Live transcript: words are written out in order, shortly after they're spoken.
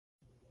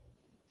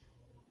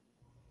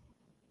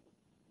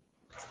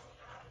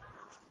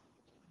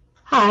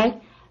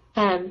Hi.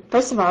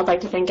 First of all, I'd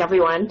like to thank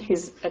everyone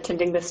who's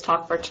attending this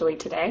talk virtually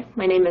today.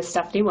 My name is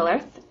Stephanie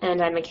Willerth,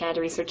 and I'm a Canada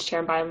Research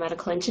Chair in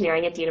Biomedical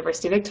Engineering at the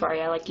University of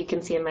Victoria, like you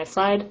can see in my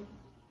slide.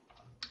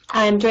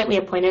 I'm jointly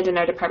appointed in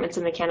our departments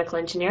of Mechanical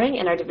Engineering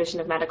and our Division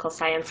of Medical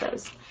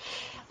Sciences.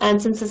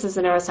 And since this is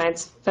a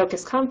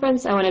neuroscience-focused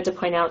conference, I wanted to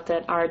point out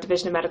that our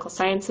Division of Medical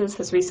Sciences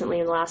has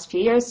recently, in the last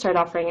few years, started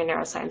offering a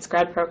neuroscience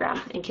grad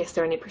program, in case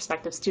there are any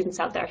prospective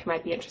students out there who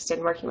might be interested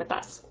in working with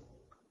us.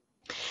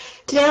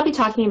 Today I'll be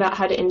talking about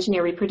how to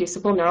engineer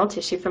reproducible neural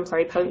tissue from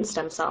pluripotent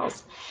stem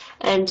cells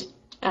and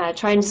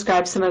try and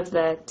describe some of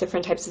the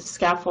different types of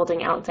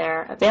scaffolding out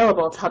there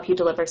available to help you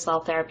deliver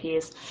cell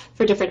therapies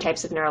for different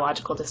types of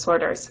neurological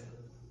disorders.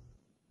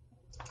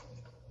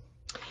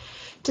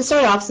 To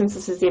start off, since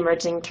this is the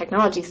emerging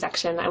technology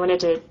section, I wanted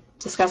to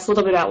discuss a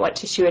little bit about what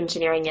tissue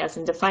engineering is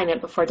and define it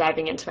before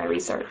diving into my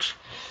research.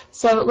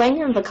 So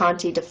Langer and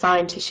Vacanti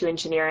defined tissue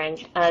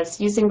engineering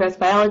as using both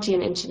biology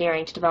and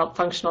engineering to develop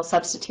functional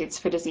substitutes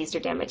for diseased or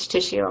damaged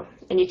tissue.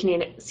 And you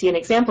can see an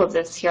example of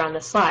this here on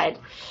the slide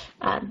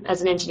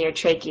as an engineered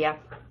trachea.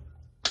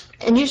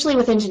 And usually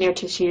with engineered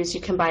tissues,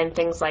 you combine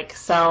things like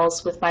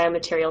cells with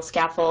biomaterial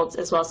scaffolds,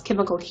 as well as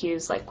chemical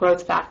cues like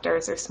growth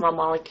factors or small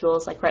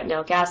molecules like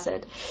retinoic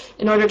acid,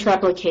 in order to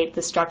replicate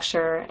the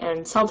structure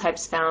and cell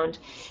types found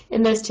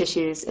in those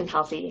tissues in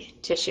healthy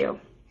tissue.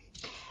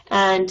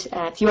 And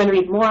if you want to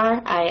read more,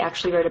 I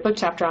actually wrote a book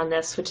chapter on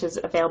this, which is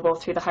available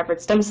through the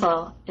Harvard Stem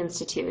Cell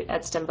Institute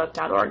at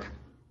stembook.org.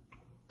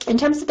 In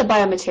terms of the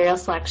biomaterial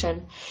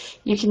selection,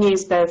 you can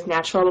use both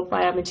natural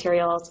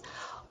biomaterials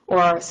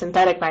or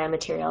synthetic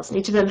biomaterials, and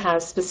each of them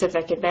has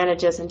specific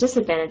advantages and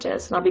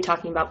disadvantages, and I'll be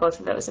talking about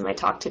both of those in my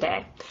talk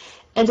today.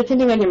 And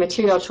depending on your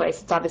material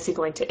choice, it's obviously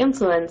going to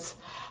influence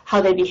how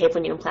they behave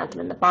when you implant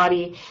them in the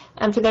body,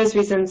 and for those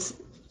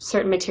reasons,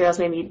 certain materials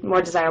may be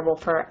more desirable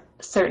for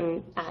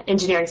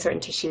engineering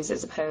certain tissues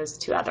as opposed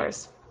to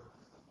others.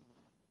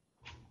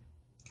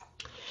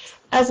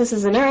 As this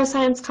is a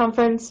neuroscience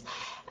conference,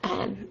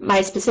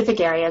 my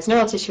specific area is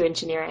neural tissue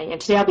engineering, and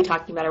today I'll be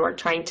talking about our work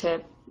trying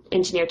to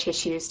engineer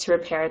tissues to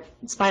repair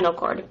the spinal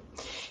cord.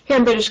 Here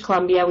in British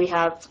Columbia, we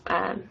have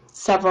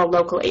several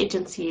local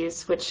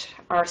agencies which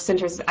are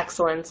centers of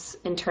excellence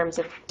in terms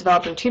of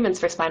developing treatments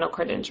for spinal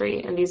cord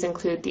injury, and these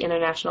include the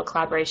International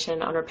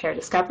Collaboration on Repair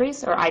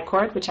Discoveries, or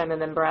ICORD, which I'm a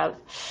member of,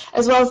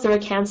 as well as the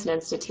Rick Hansen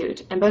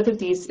Institute. And both of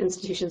these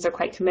institutions are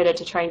quite committed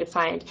to trying to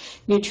find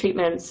new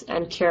treatments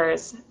and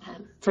cures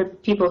for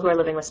people who are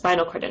living with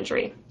spinal cord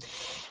injury.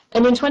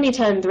 And in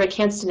 2010, the Rick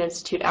Hansen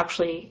Institute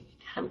actually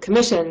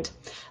commissioned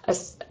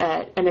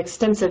an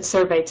extensive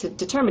survey to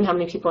determine how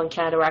many people in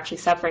Canada were actually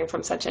suffering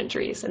from such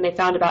injuries. And they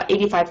found about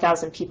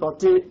 85,000 people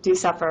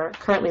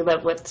currently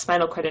live with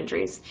spinal cord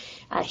injuries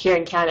here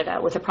in Canada,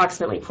 with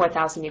approximately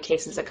 4,000 new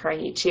cases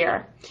occurring each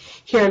year.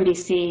 Here in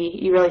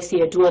BC, you really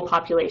see a dual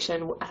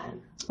population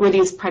where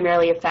these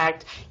primarily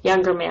affect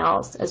younger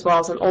males as well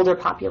as an older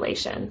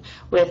population,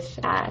 with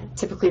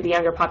typically the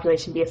younger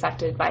population be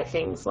affected by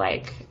things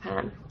like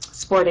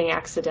sporting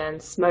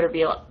accidents, motor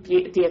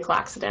vehicle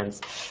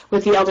accidents,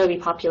 with the elderly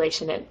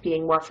population it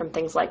being more from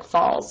things like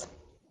falls.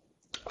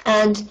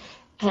 And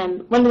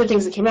one of the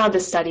things that came out of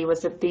this study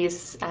was that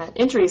these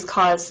injuries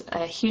cause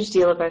a huge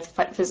deal of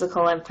both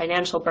physical and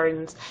financial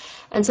burdens,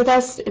 and so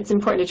thus it's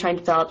important to try and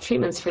develop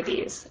treatments for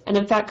these. And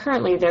in fact,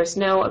 currently there's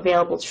no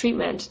available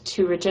treatment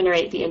to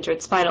regenerate the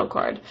injured spinal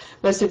cord.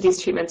 Most of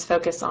these treatments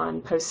focus on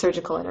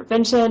post-surgical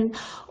intervention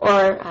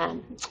or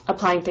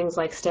applying things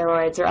like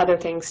steroids or other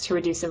things to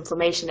reduce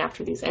inflammation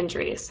after these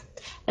injuries.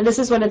 And this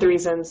is one of the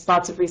reasons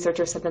lots of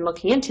researchers have been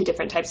looking into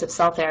different types of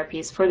cell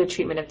therapies for the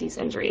treatment of these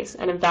injuries.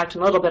 And in fact,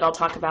 in a little bit, I'll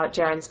talk about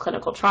Jaren's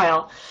clinical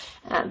trial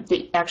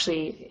that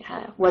actually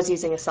was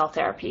using a cell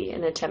therapy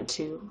in an attempt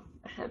to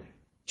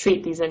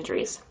treat these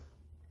injuries.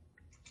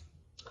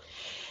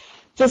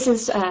 This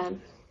is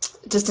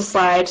just a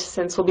slide,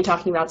 since we'll be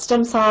talking about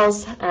stem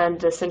cells and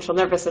the central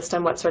nervous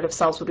system, what sort of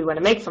cells would we want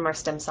to make from our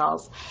stem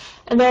cells.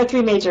 And there are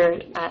three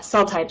major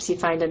cell types you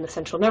find in the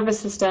central nervous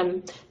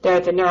system. There are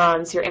the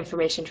neurons, your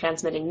information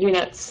transmitting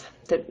units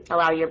that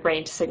allow your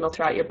brain to signal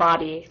throughout your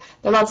body.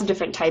 There are lots of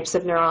different types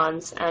of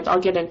neurons, and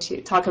I'll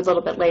talk a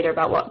little bit later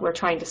about what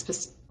type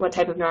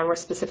of neuron we're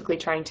specifically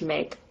trying to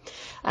make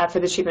for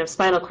the treatment of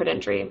spinal cord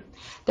injury.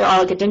 There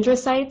are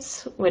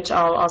oligodendrocytes, which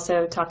I'll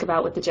also talk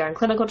about with the Jaren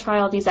clinical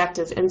trial. These act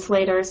as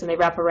insulators, and they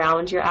wrap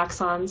around your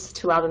axons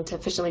to allow them to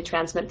efficiently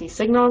transmit these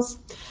signals.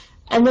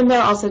 And then there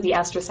are also the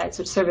astrocytes,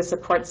 which serve as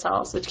support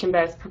cells, which can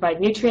both provide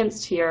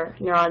nutrients to your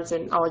neurons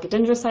and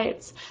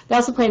oligodendrocytes. They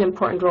also play an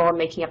important role in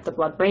making up the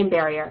blood-brain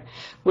barrier,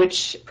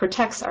 which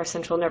protects our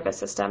central nervous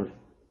system.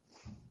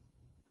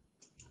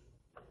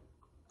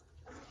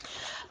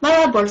 My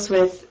lab works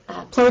with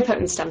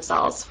pluripotent stem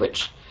cells,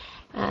 which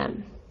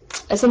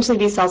essentially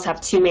these cells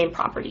have two main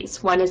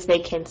properties. One is they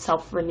can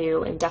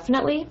self-renew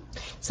indefinitely,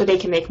 so they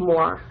can make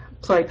more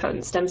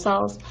pluripotent stem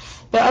cells.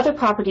 Their other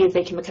property is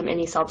they can become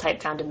any cell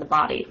type found in the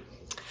body.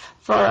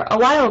 For a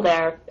while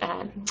there,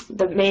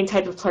 the main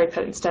type of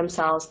pluripotent stem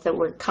cells that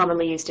were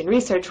commonly used in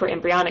research were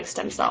embryonic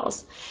stem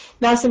cells.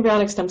 Mouse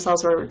embryonic stem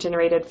cells were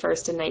generated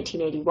first in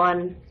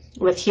 1981,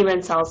 with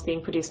human cells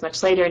being produced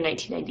much later in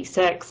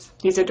 1996.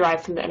 These are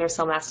derived from the inner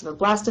cell mass of a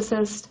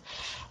blastocyst.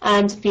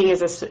 And being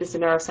as this is a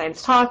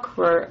neuroscience talk,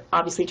 we're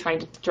obviously trying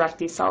to direct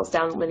these cells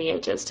down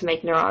lineages to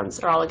make neurons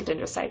or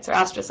oligodendrocytes or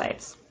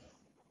astrocytes.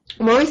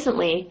 More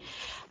recently,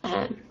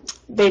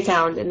 they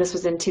found, and this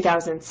was in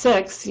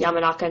 2006,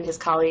 Yamanaka and his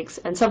colleagues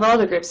and several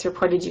other groups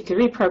reported you could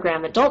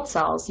reprogram adult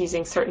cells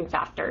using certain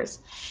factors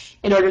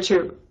in order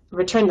to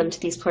return them to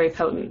these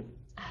pluripotent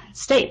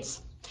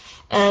states.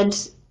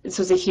 And this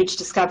was a huge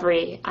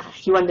discovery.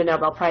 He won the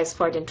Nobel Prize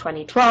for it in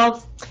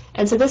 2012.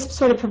 And so this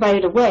sort of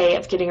provided a way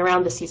of getting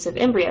around this use of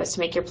embryos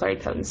to make your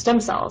pluripotent stem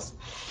cells.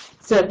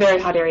 It's a very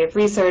hot area of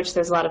research.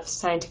 There's a lot of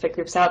scientific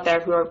groups out there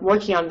who are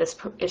working on this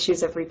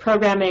issues of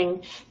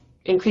reprogramming,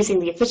 increasing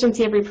the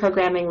efficiency of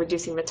reprogramming,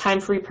 reducing the time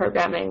for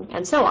reprogramming,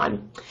 and so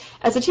on.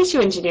 As a tissue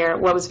engineer,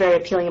 what was very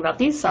appealing about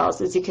these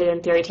cells is you could,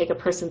 in theory, take a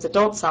person's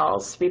adult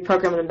cells,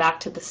 reprogram them back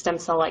to the stem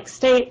cell-like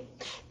state,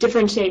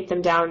 differentiate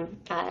them down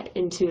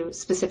into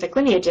specific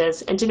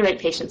lineages, and generate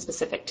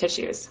patient-specific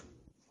tissues.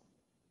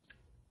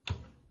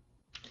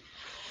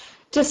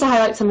 Just to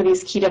highlight some of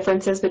these key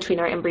differences between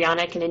our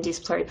embryonic and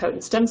induced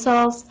pluripotent stem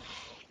cells,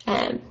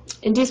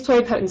 induced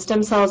pluripotent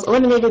stem cells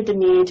eliminated the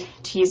need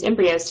to use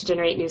embryos to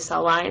generate new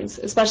cell lines,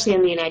 especially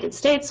in the United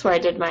States, where I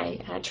did my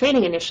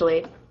training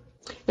initially.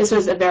 This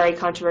was a very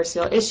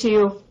controversial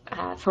issue.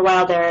 For a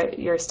while there,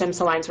 your stem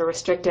cell lines were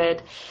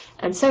restricted,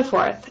 and so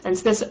forth. And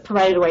so this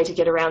provided a way to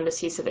get around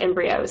this use of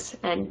embryos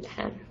and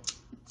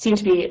seemed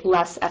to be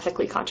less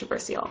ethically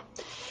controversial.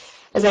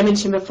 As I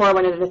mentioned before,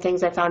 one of the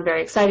things I found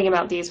very exciting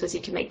about these was you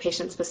can make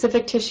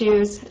patient-specific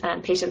tissues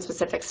and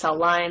patient-specific cell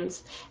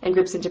lines, and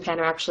groups in Japan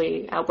are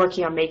actually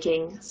working on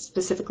making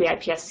specifically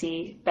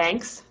iPSC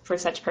banks for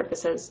such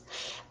purposes.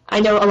 I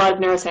know a lot of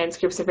neuroscience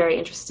groups are very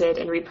interested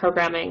in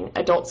reprogramming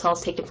adult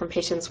cells taken from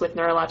patients with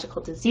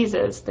neurological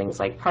diseases, things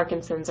like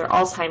Parkinson's or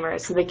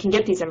Alzheimer's, so they can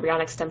get these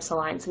embryonic stem cell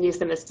lines and use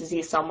them as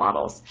disease cell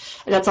models.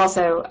 And that's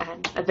also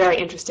a very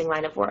interesting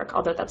line of work,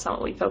 although that's not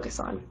what we focus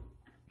on.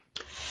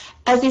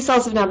 As these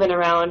cells have now been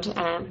around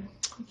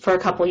for a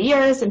couple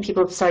years and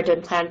people have started to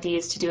implant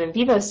these to do in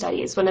vivo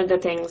studies, one of the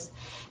things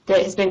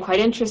that has been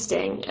quite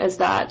interesting is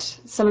that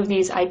some of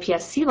these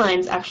iPSC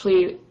lines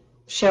actually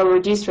show a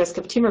reduced risk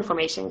of tumor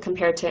formation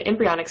compared to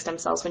embryonic stem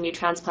cells when you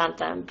transplant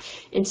them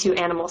into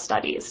animal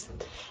studies.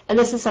 And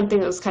this is something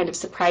that was kind of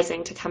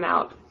surprising to come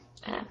out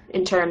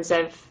in terms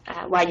of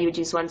why you would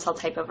use one cell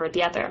type over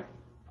the other.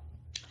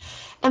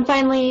 And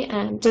finally,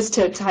 just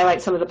to highlight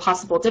some of the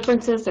possible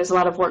differences, there's a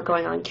lot of work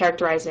going on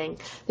characterizing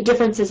the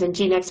differences in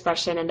gene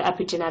expression and the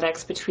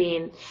epigenetics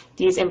between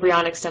these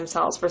embryonic stem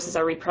cells versus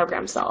our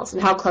reprogrammed cells,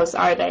 and how close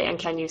are they, and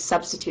can you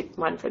substitute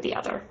one for the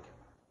other.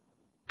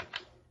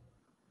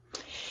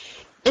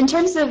 In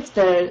terms of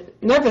the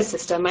nervous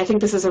system, I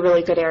think this is a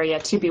really good area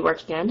to be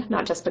working in,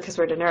 not just because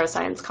we're at a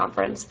neuroscience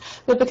conference,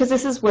 but because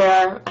this is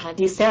where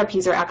these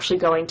therapies are actually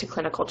going to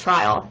clinical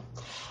trial.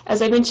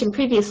 As I mentioned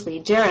previously,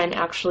 Jaron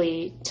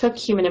actually took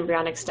human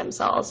embryonic stem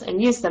cells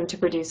and used them to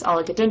produce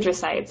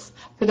oligodendrocytes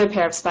for their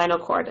pair of spinal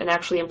cord and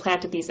actually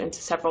implanted these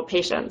into several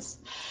patients.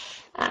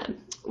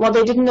 While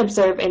they didn't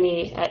observe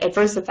any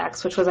adverse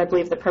effects, which was, I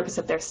believe, the purpose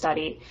of their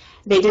study,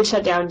 they did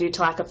shut down due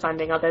to lack of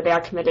funding, although they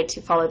are committed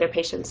to follow their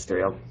patients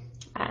through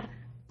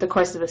the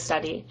course of the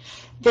study.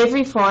 They've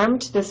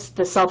reformed, the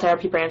cell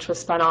therapy branch was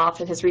spun off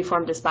and has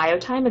reformed as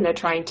Biotime, and they're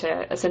trying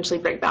to essentially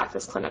bring back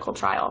this clinical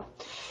trial.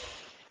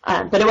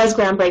 But it was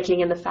groundbreaking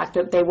in the fact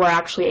that they were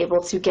actually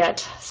able to get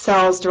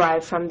cells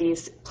derived from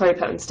these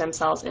pluripotent stem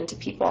cells into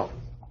people.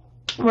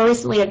 More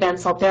recently,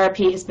 Advanced Cell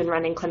Therapy has been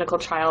running clinical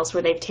trials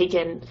where they've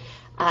taken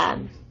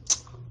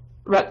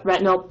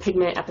retinal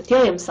pigment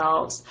epithelium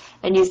cells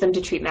and used them to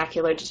treat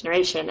macular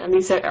degeneration. And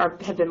these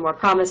have been more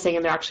promising,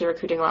 and they're actually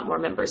recruiting a lot more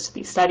members to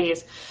these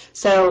studies.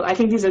 So I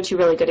think these are two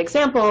really good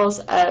examples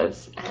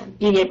of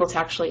being able to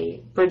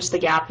actually bridge the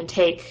gap and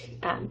take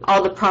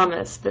all the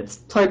promise that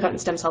pluripotent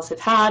stem cells have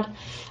had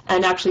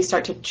and actually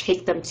start to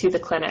take them to the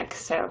clinic.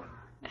 So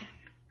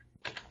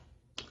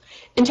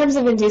in terms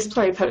of induced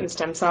pluripotent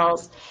stem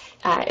cells,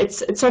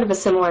 it's sort of a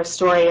similar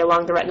story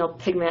along the retinal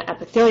pigment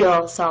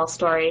epithelial cell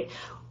story.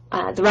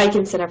 The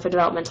Riken Center for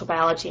Developmental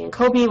Biology in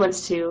Kobe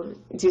wants to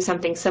do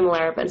something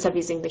similar, but instead of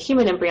using the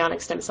human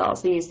embryonic stem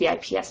cells, they use the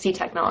iPSC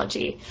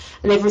technology.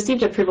 And they've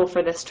received approval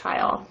for this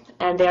trial,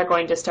 and they are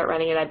going to start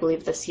running it, I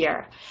believe, this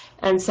year.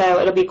 And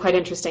so it'll be quite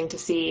interesting to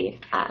see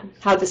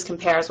how this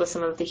compares with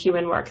some of the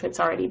human work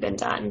that's already been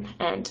done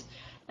and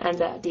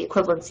the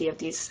equivalency of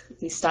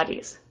these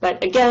studies.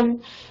 But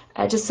again,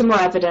 just some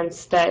more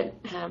evidence that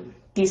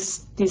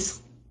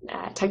these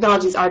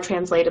technologies are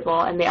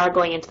translatable and they are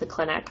going into the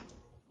clinic.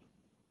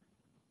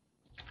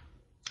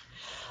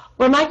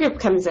 Where my group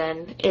comes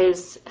in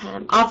is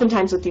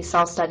oftentimes with these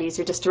cell studies,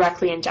 you're just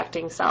directly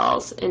injecting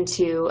cells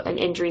into an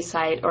injury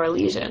site or a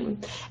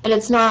lesion. And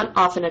it's not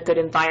often a good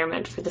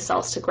environment for the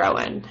cells to grow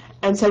in.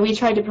 And so we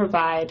try to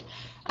provide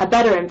a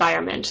better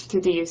environment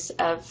through the use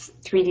of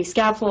 3D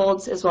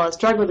scaffolds as well as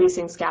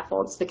drug-releasing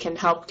scaffolds that can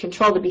help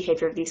control the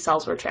behavior of these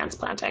cells we're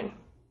transplanting.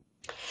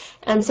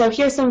 And so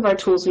here's some of our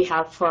tools we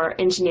have for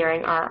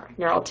engineering our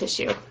neural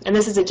tissue. And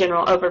this is a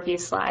general overview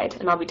slide,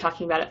 and I'll be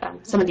talking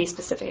about some of these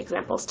specific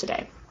examples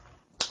today.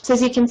 So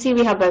as you can see,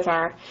 we have both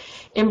our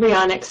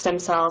embryonic stem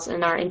cells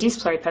and our induced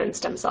pluripotent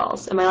stem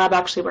cells. And my lab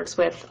actually works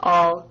with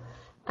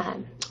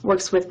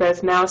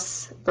both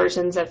mouse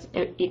versions of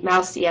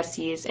mouse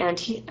ESCs and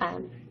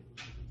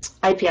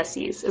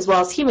hiPSCs, as well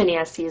as human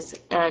ESCs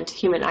and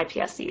human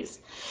iPSCs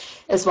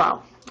as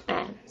well.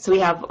 So we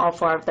have all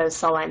 4 of those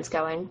cell lines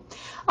going.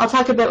 I'll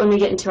talk a bit when we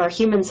get into our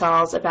human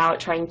cells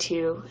about trying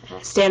to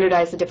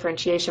standardize the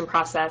differentiation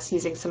process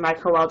using some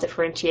microwell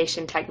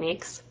differentiation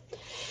techniques.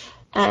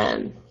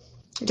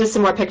 Just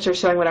some more pictures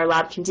showing what our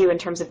lab can do in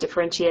terms of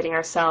differentiating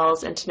our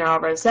cells into neural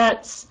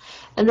rosettes.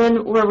 And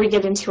then where we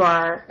get into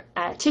our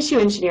tissue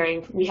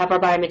engineering, we have our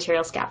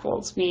biomaterial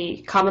scaffolds.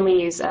 We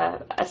commonly use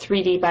a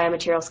 3D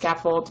biomaterial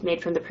scaffold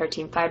made from the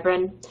protein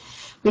fibrin.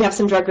 We have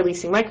some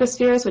drug-releasing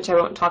microspheres, which I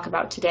won't talk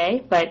about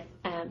today, but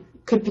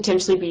could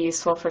potentially be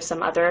useful for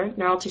some other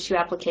neural tissue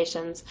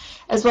applications,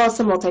 as well as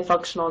some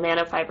multifunctional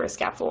nanofiber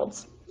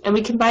scaffolds. And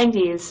we combine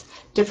these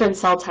different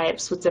cell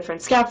types with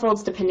different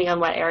scaffolds depending on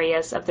what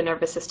areas of the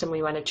nervous system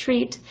we want to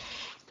treat.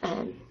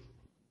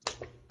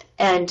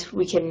 And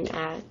we can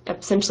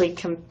essentially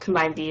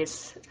combine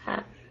these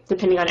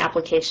depending on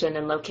application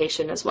and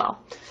location as well.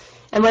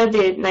 And one of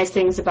the nice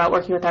things about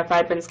working with our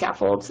fibrin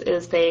scaffolds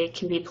is they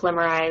can be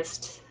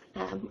polymerized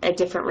at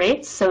different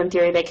rates. So in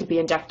theory, they could be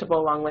injectable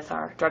along with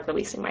our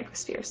drug-releasing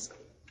microspheres.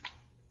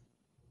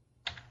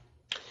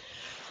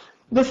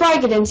 Before I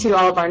get into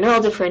all of our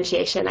neural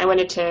differentiation, I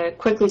wanted to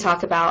quickly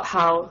talk about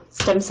how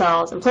stem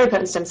cells and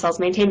pluripotent stem cells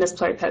maintain this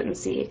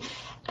pluripotency,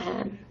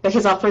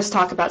 because I'll first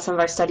talk about some of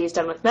our studies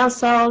done with mouse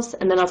cells,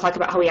 and then I'll talk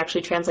about how we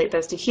actually translate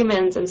those to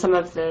humans and some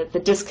of the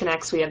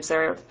disconnects we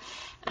observe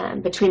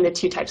between the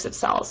 2 types of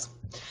cells.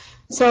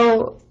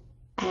 So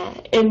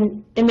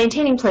in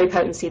maintaining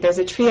pluripotency, there's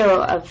a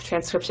trio of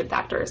transcription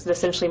factors that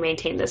essentially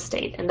maintain this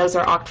state, and those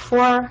are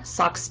OCT4,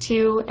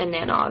 SOX2, and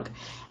NANOG.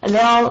 And they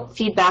all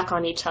feed back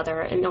on each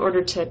other in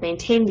order to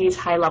maintain these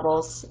high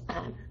levels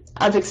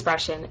of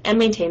expression and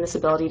maintain this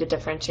ability to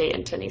differentiate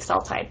into any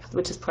cell type,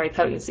 which is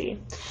pluripotency.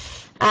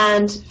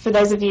 And for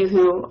those of you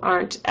who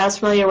aren't as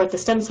familiar with the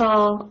stem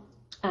cell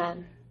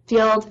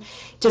field,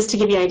 just to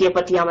give you an idea of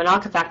what the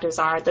Yamanaka factors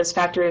are, those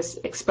factors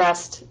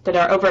that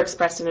are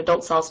overexpressed in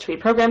adult cells to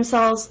reprogram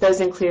cells, those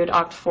include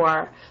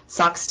OCT4,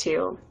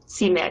 SOX2,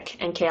 c-MYC,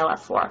 and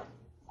KLF4.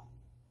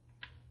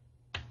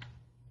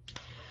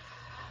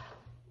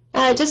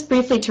 Just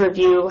briefly to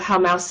review how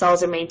mouse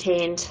cells are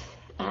maintained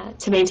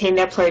to maintain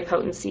their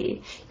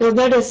pluripotency, you'll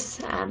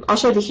notice, I'll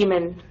show the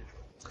human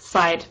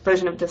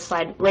version of this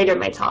slide later in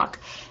my talk.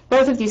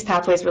 Both of these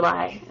pathways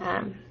rely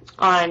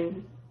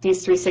on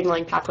these 3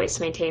 signaling pathways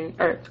to maintain,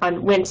 or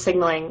on Wnt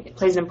signaling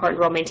plays an important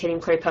role maintaining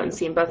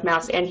pluripotency in both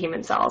mouse and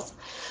human cells.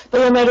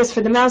 But you'll notice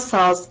for the mouse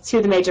cells, 2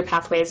 of the major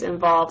pathways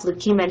involve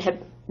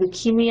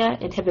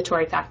leukemia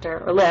inhibitory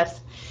factor, or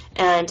LIF,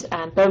 and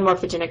bone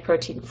morphogenic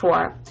protein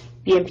 4,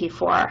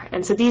 BMP4.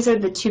 And so these are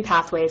the 2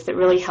 pathways that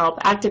really help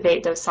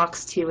activate those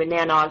SOX2 and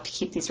NANOG to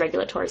keep these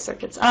regulatory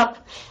circuits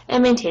up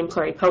and maintain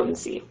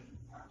pluripotency.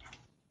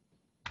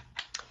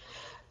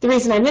 The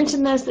reason I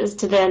mention this is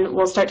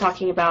we'll start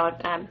talking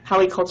about how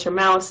we culture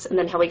mouse and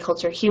then how we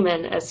culture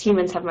human, as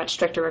humans have much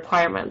stricter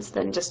requirements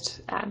than just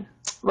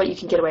what you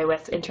can get away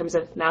with in terms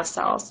of mouse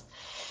cells.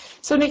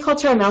 So when we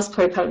culture our mouse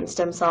pluripotent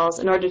stem cells,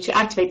 in order to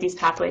activate these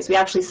pathways, we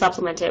actually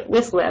supplement it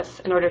with LIF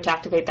in order to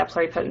activate that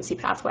pluripotency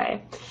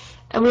pathway.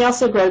 And we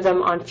also grow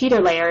them on feeder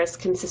layers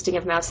consisting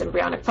of mouse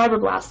embryonic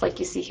fibroblasts, like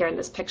you see here in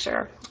this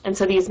picture. And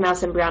so these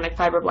mouse embryonic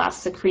fibroblasts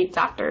secrete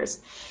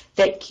factors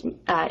that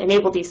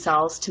enable these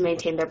cells to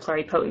maintain their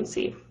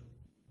pluripotency.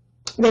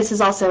 This is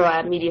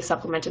also media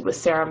supplemented with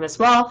serum as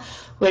well,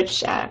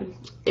 which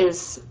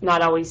is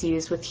not always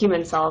used with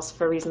human cells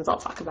for reasons I'll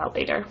talk about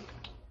later.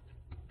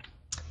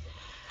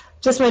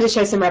 Just wanted to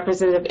show some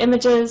representative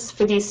images.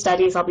 For these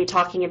studies, I'll be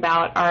talking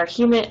about our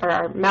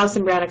mouse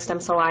embryonic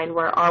stem cell line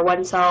were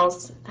R1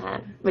 cells,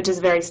 which is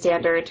a very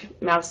standard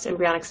mouse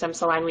embryonic stem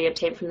cell line we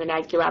obtained from the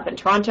NAGU lab in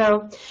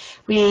Toronto.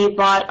 We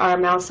bought our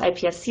mouse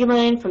iPSC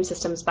line from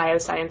Systems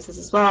Biosciences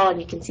as well, and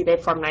you can see they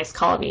form nice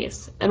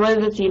colonies. And one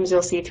of the themes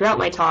you'll see throughout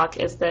my talk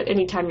is that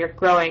anytime you're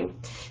growing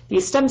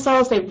these stem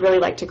cells, they really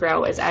like to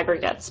grow as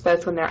aggregates,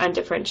 both when they're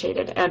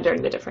undifferentiated and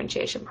during the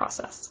differentiation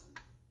process.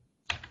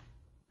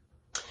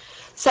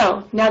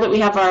 So now that we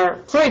have our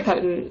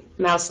pluripotent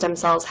mouse stem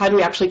cells, how do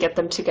we actually get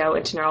them to go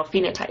into neural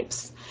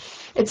phenotypes?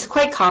 It's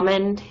quite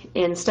common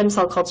in stem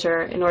cell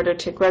culture in order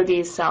to grow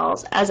these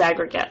cells as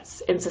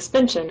aggregates in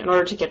suspension in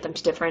order to get them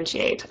to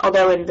differentiate.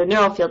 Although in the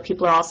neural field,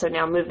 people are also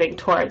now moving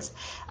towards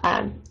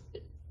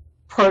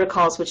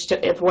protocols which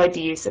avoid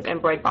the use of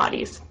embroid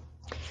bodies.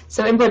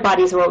 So embroid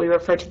bodies are what we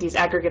refer to these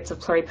aggregates of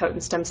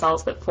pluripotent stem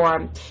cells that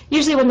form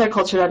usually when they're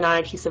cultured on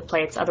non-adhesive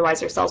plates.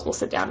 Otherwise, your cells will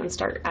sit down and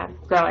start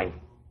growing.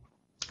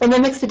 It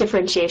mimics the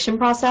differentiation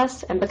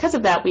process, and because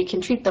of that, we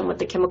can treat them with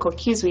the chemical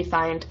cues we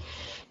find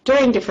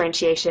during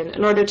differentiation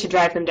in order to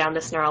drive them down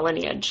this neural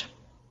lineage.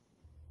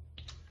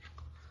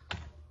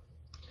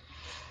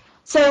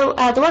 So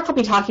the work I'll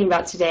be talking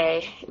about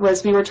today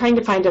was we were trying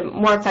to find a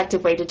more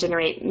effective way to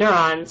generate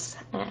neurons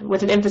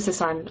with an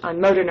emphasis on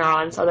motor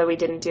neurons, although we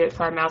didn't do it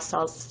for our mouse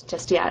cells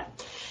just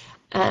yet,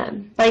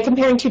 by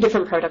comparing two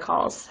different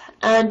protocols.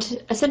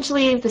 And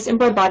essentially, this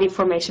embryonic body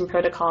formation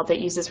protocol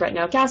that uses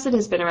retinoic acid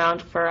has been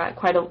around for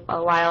quite a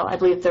while. I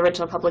believe the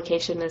original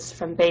publication is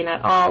from Bain et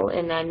al.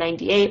 In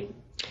 '98.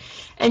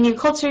 And you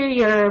culture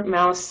your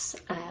mouse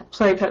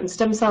pluripotent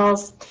stem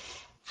cells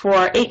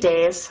for 8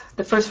 days.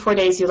 The first 4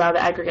 days you allow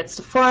the aggregates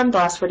to form. The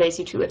last 4 days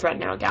you treat with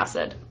retinoic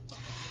acid.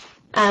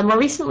 More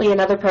recently,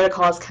 another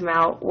protocol has come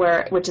out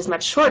which is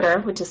much shorter,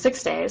 which is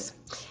 6 days.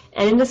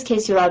 And in this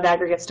case, you allow the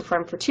aggregates to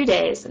form for 2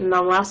 days. And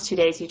on the last 2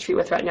 days, you treat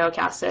with retinoic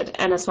acid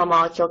and a small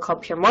molecule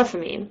called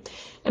puremorphamine.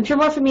 And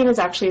puremorphamine is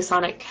actually a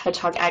sonic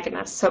hedgehog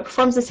agonist. So it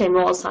performs the same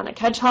role as sonic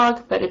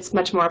hedgehog, but it's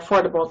much more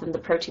affordable than the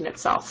protein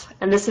itself.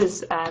 And this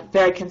is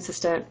very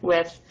consistent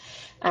with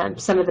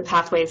some of the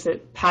pathways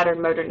that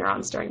pattern motor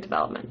neurons during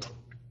development.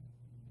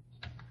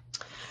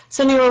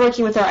 So when we were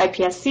working with our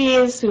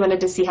iPSCs, we wanted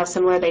to see how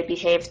similar they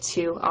behave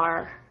to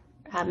our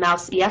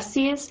mouse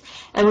ESCs,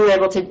 and we were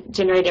able to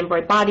generate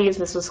embryonic bodies.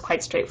 This was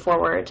quite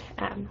straightforward.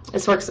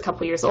 This work's a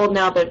couple years old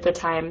now, but at the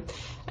time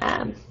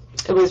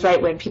it was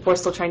right when people were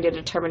still trying to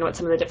determine what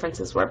some of the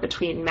differences were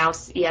between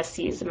mouse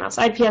ESCs and mouse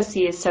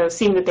iPSCs, so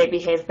seeing that they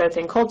behave both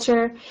in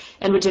culture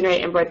and would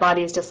generate embryonic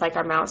bodies just like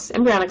our mouse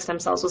embryonic stem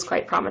cells was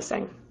quite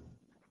promising.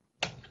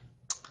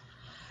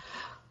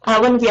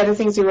 One of the other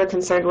things we were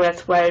concerned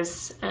with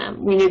was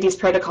we knew these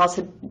protocols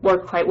had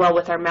worked quite well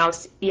with our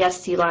mouse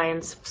ESC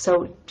lines,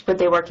 so would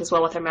they work as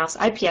well with our mouse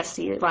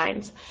iPSC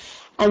lines?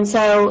 And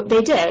so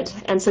they did.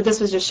 And so this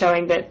was just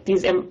showing that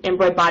these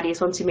embryonic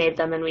bodies, once we made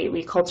them and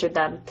we cultured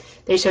them,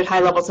 they showed high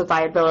levels of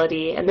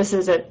viability. And this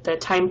is at the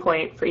time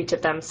point for each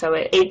of them. So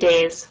at 8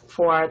 days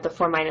for the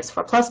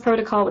 4-4+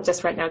 protocol with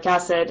just retinoic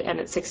acid, and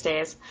at 6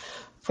 days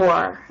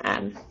for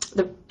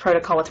the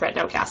protocol with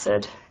retinoic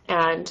acid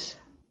and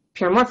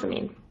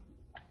puremorphamine.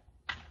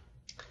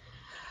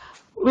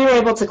 We were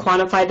able to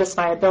quantify this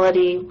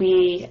viability.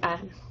 We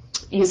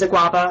use a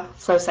guava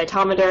flow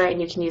cytometer,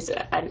 and you can use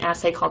an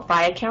assay called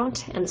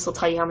ViaCount, and this will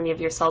tell you how many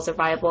of your cells are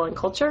viable in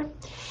culture.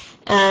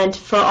 And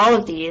for all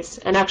of these,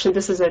 and actually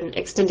this is an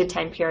extended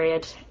time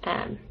period,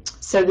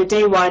 so the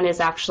day 1 is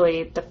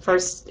actually, the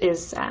first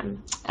is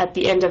at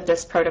the end of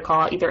this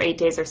protocol, either 8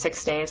 days or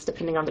 6 days,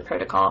 depending on the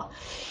protocol.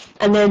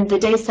 And then the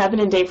day 7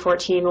 and day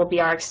 14 will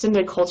be our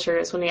extended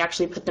cultures when we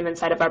actually put them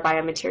inside of our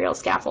biomaterial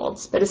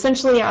scaffolds. But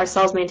essentially, our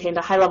cells maintained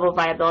a high level of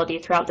viability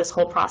throughout this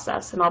whole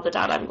process and all the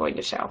data I'm going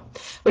to show,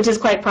 which is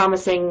quite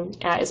promising,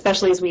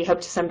 especially as we hope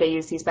to someday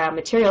use these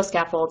biomaterial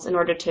scaffolds in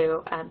order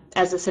to,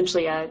 as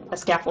essentially a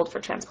scaffold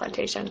for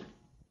transplantation.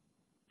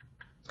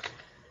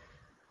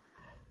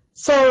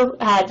 So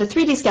the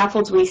 3D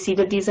scaffolds we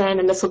seeded these in,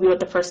 and this will be what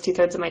the first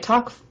 2/3 of my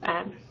talk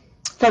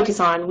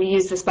focus on, we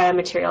use this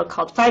biomaterial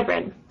called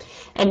fibrin.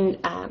 And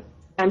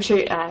I'm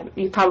sure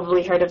you've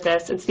probably heard of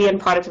this. It's the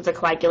end product of the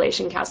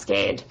coagulation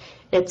cascade.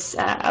 It's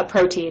a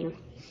protein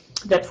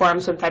that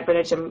forms when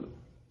fibrinogen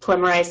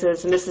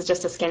polymerizes, and this is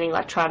just a scanning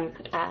electron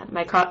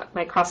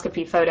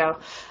microscopy photo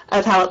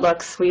of how it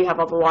looks where you have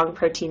all the long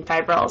protein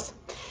fibrils.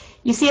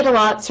 You see it a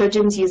lot.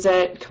 Surgeons use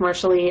it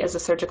commercially as a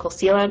surgical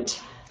sealant.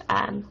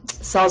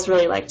 Cells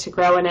really like to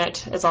grow in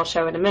it, as I'll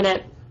show in a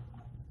minute.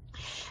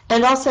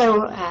 And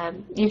also,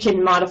 you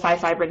can modify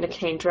fibrin to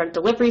contain drug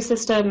delivery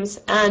systems,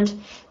 and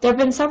there have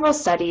been several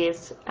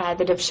studies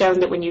that have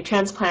shown that when you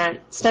transplant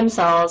stem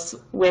cells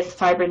with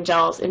fibrin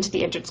gels into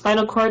the injured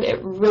spinal cord, it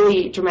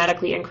really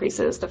dramatically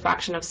increases the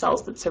fraction of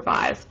cells that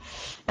survive.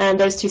 And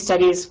those 2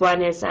 studies,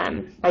 one is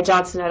by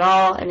Johnson et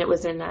al., and it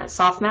was in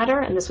soft matter,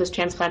 and this was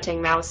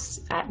transplanting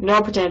mouse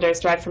neural progenitors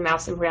derived from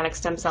mouse embryonic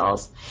stem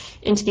cells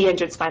into the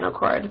injured spinal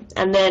cord.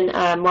 And then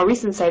a more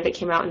recent study that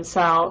came out in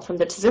Cell from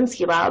the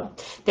Taszynski lab,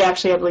 they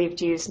actually, I believe,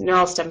 used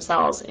neural stem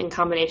cells in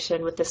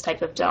combination with this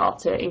type of gel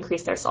to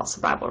increase their cell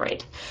survival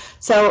rate.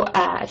 So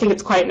I think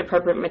it's quite an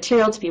appropriate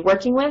material to be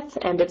working with,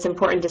 and it's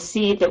important to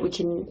see that we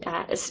can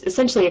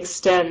essentially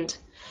extend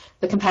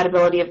the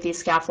compatibility of these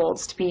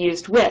scaffolds to be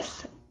used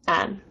with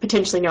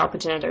potentially neural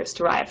progenitors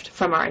derived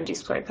from our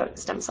induced pluripotent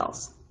stem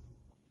cells.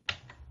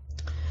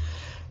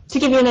 To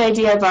give you an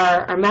idea of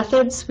our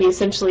methods, we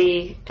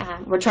essentially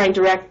we're trying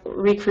to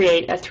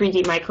recreate a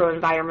 3D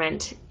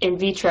microenvironment in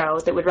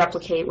vitro that would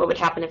replicate what would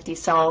happen if these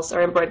cells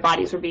or embryonic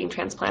bodies were being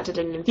transplanted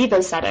in an in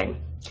vivo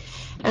setting.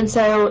 And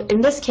so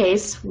in this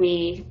case,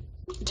 we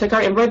took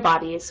our embryonic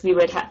bodies, we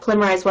would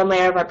polymerize one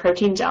layer of our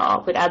protein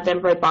gel, would add the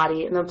embryonic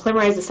body, and then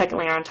polymerize the second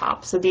layer on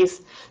top. So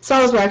these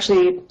cells were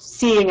actually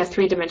seeing a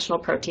 3-dimensional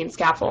protein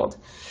scaffold.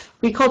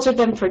 We cultured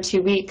them for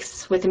 2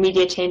 weeks with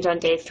immediate change on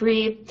day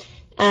 3.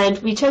 And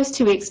we chose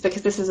 2 weeks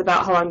because this is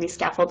about how long these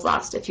scaffolds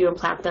last if you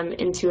implant them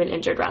into an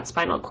injured rat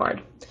spinal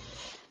cord.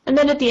 And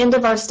then at the end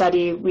of our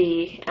study,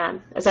 we,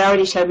 as I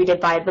already showed, we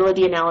did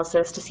viability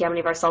analysis to see how many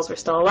of our cells were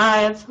still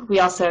alive. We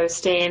also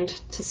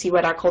stained to see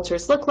what our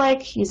cultures look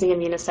like using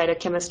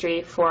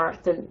immunocytochemistry for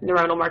the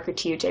neuronal marker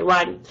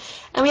TUJ1.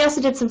 And we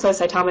also did some flow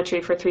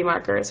cytometry for 3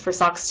 markers, for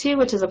SOX2,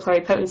 which is a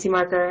pluripotency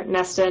marker,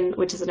 nestin,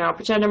 which is a neural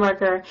progenitor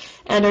marker,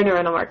 and our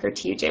neuronal marker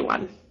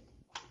TUJ1.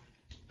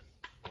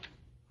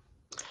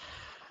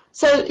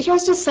 So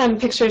here's just some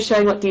pictures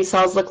showing what these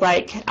cells look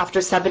like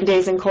after 7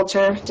 days in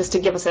culture, just to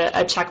give us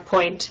a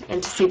checkpoint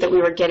and to see that we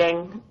were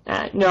getting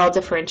neural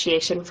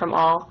differentiation from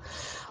all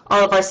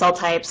of our cell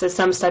types, as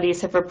some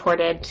studies have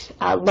reported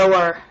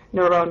lower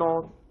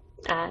neuronal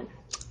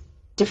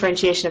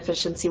differentiation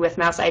efficiency with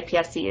mouse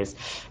iPSCs.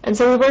 And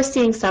so we were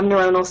seeing some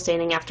neuronal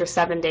staining after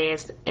 7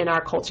 days in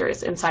our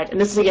cultures inside, and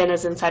this again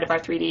is inside of our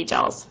 3D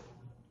gels.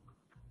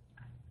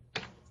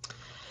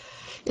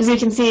 As you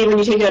can see, when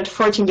you take it out to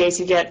 14 days,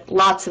 you get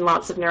lots and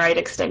lots of neurite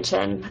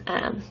extension,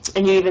 and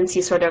you even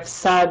see sort of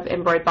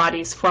sub-embroid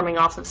bodies forming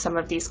off of some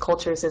of these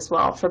cultures as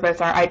well for both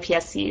our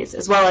iPSCs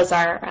as well as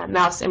our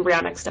mouse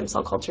embryonic stem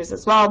cell cultures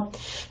as well.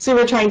 So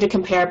we were trying to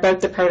compare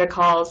both the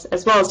protocols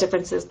as well as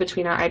differences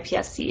between our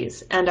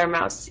iPSCs and our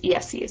mouse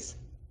ESCs.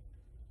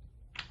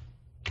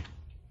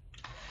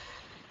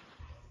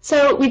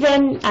 So we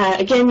then,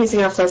 again,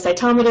 using our flow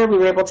cytometer, we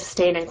were able to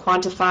stain and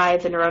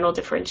quantify the neuronal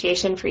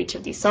differentiation for each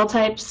of these cell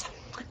types.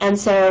 And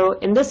so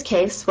in this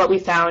case, what we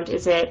found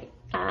is that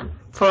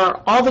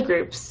for all the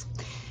groups,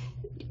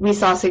 we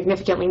saw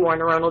significantly more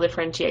neuronal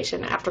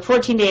differentiation after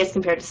 14 days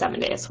compared to 7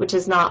 days, which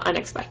is not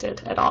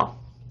unexpected at all.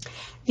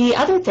 The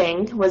other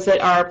thing was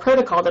that our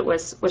protocol that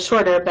was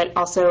shorter but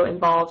also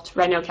involved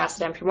retinoic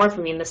acid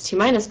anapuromorphamine, this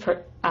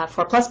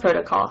 2-4+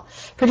 protocol,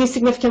 produced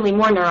significantly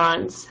more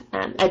neurons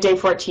at day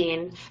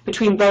 14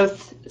 between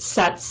both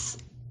sets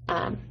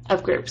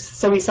of groups.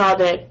 So we saw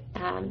that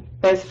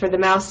both for the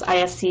mouse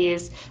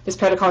ISCs, this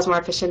protocol is more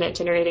efficient at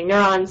generating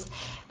neurons,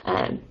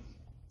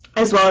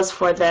 as well as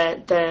for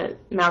the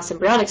mouse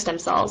embryonic stem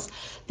cells.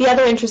 The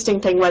other interesting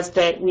thing was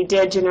that we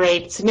did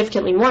generate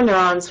significantly more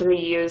neurons when we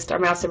used our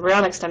mouse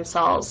embryonic stem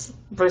cells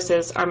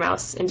versus our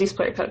mouse induced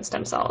pluripotent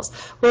stem cells,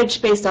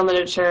 which, based on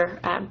literature,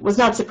 was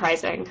not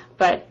surprising,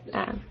 but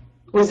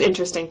was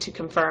interesting to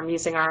confirm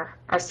using our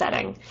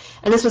setting.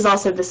 And this was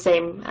also the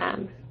same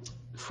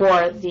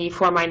for the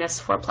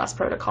 4-4+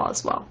 protocol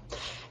as well.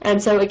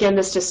 And so again,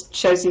 this just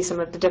shows you some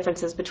of the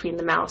differences between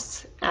the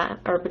mouse,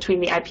 or between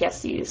the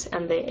iPSCs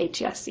and the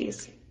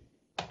HESCs.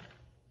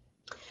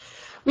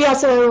 We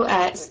also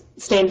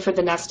stained for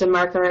the nestin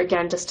marker,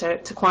 again, just to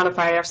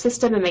quantify our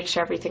system and make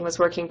sure everything was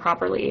working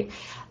properly.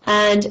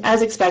 And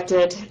as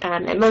expected,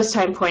 at most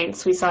time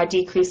points, we saw a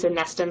decrease in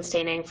nestin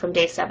staining from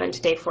day 7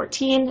 to day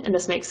 14, and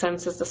this makes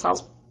sense as the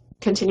cells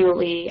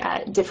continually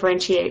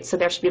differentiate, so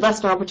there should be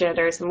less neural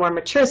progenitors and more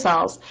mature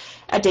cells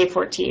at day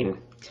 14.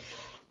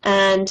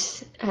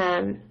 And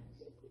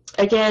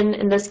again,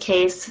 in this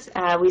case,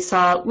 we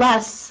saw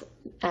less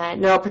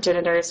neural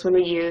progenitors when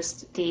we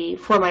used the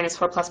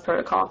 4-4+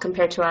 protocol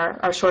compared to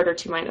our shorter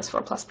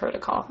 2-4+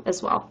 protocol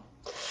as well.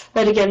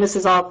 But again, this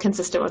is all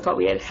consistent with what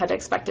we had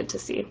expected to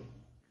see.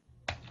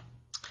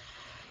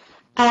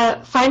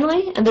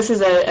 Finally, and this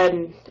is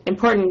an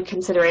important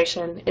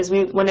consideration, is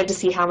we wanted to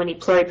see how many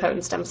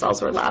pluripotent stem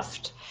cells were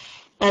left.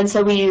 And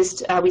so we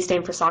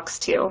stained for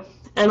SOX2.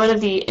 And one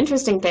of the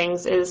interesting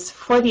things is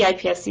for the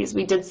iPSCs,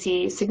 we did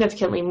see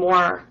significantly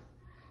more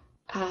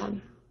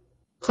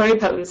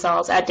pluripotent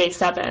cells at day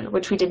 7,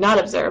 which we did not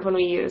observe when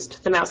we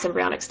used the mouse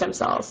embryonic stem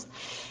cells.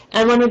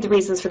 And one of the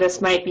reasons for this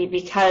might be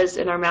because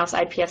in our mouse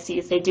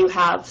iPSCs, they do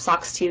have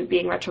SOX2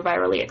 being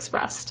retrovirally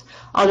expressed,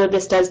 although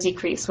this does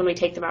decrease when we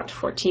take them out to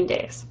 14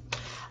 days.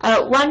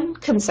 One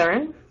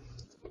concern,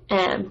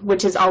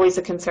 which is always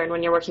a concern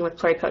when you're working with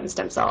pluripotent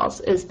stem cells,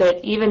 is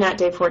that even at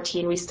day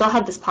 14, we still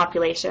had this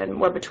population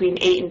where between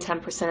 8 and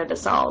 10% of the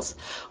cells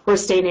were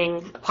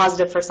staining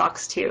positive for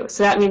SOX2.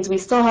 So that means we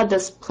still had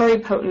this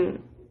pluripotent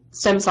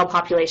stem cell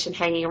population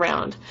hanging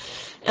around.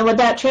 And what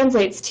that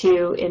translates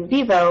to in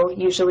vivo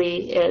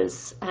usually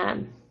is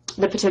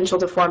the potential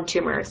to form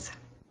tumors.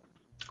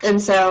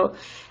 And so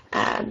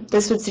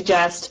this would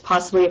suggest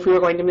possibly if we were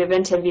going to move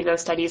into in vivo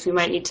studies, we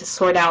might need to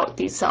sort out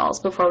these cells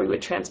before we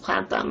would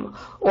transplant them,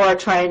 or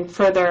try and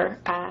further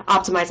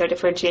optimize our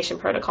differentiation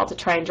protocol to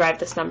try and drive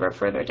this number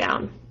further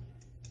down.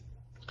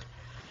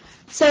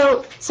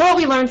 So what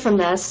we learned from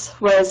this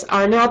was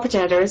our neural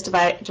progenitors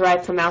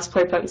derived from mouse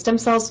pluripotent stem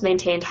cells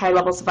maintained high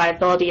levels of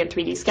viability in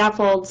 3D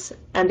scaffolds,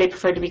 and they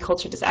preferred to be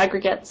cultured as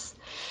aggregates.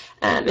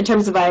 In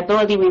terms of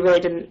viability, we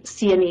really didn't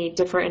see any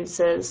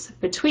differences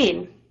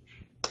between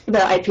the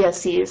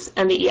iPSCs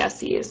and the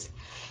ESCs.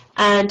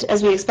 And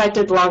as we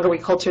expected, the longer we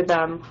cultured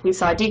them, we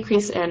saw a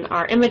decrease in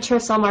our immature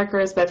cell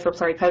markers, both for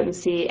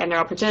pluripotency and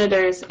neural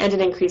progenitors, and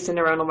an increase in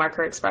neuronal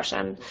marker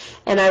expression.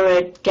 And I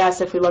would guess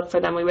if we look for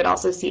them, we would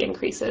also see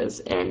increases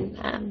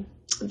in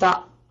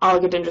the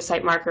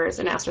oligodendrocyte markers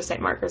and astrocyte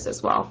markers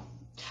as well.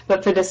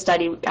 But for this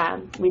study,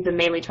 we've been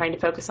mainly trying to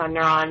focus on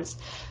neurons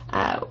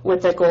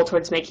with a goal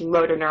towards making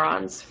motor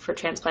neurons for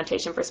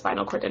transplantation for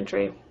spinal cord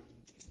injury.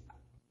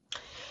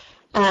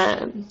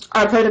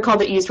 Our protocol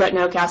that used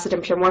retinoic acid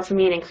and pure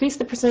morphamine increased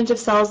the percentage of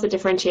cells that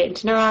differentiate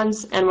into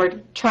neurons, and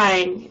we're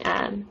trying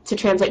to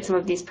translate some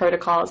of these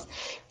protocols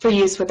for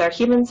use with our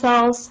human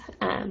cells.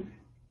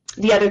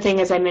 The other thing,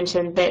 as I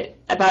mentioned, that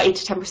about 8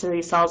 to 10% of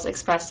these cells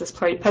express this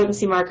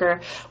pluripotency marker,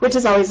 which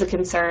is always a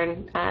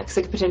concern because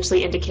it could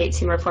potentially indicate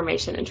tumor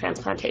formation in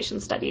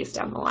transplantation studies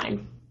down the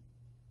line.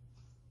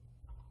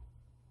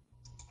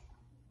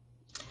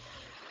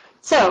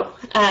 So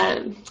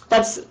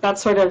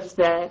that's sort of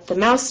the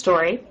mouse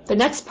story. The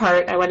next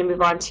part I want to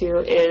move on to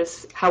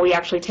is how we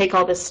actually take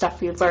all this stuff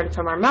we've learned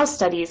from our mouse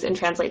studies and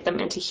translate them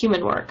into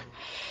human work.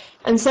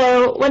 And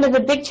so one of the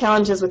big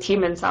challenges with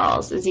human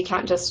cells is you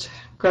can't just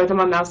grow them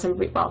on mouse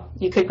embryos. Well,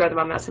 you could grow them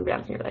on mouse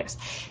embryonic layers.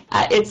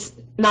 It's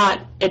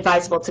not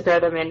advisable to grow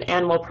them in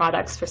animal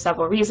products for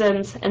several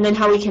reasons, and then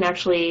how we can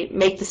actually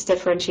make this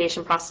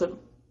differentiation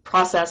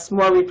process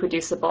more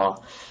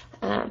reproducible,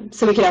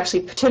 so we could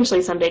actually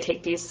potentially someday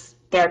take these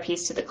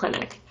therapies to the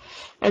clinic.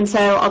 And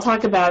so I'll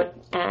talk about,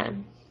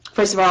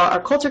 first of all,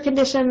 our culture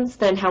conditions,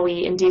 then how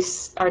we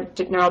induce our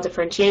neural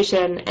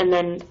differentiation, and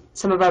then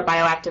some of our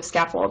bioactive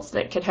scaffolds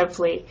that could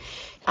hopefully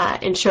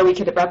ensure we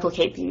could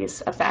replicate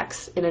these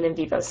effects in an in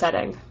vivo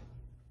setting.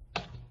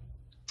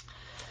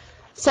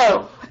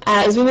 So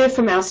as we move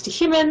from mouse to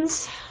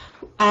humans,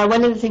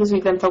 one of the things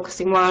we've been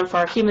focusing more on for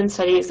our human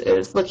studies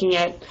is looking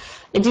at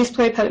induced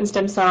pluripotent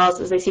stem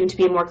cells, as they seem to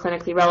be a more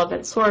clinically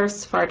relevant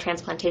source for our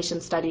transplantation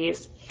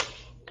studies.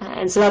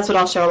 And so that's what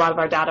I'll show a lot of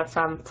our data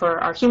from for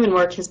our human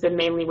work has been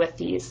mainly with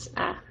these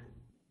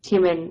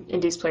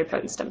human-induced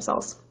pluripotent stem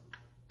cells.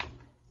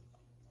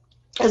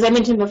 As I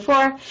mentioned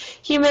before,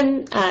 to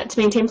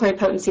maintain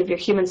pluripotency of your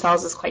human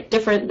cells is quite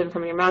different than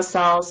from your mouse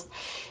cells.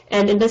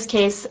 And in this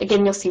case,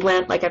 again, you'll see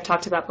Wnt, like I've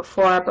talked about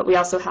before, but we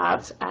also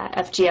have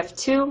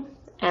FGF2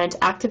 and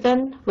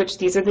activin, which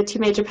these are the two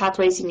major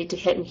pathways you need to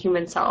hit in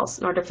human cells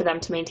in order for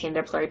them to maintain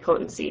their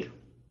pluripotency.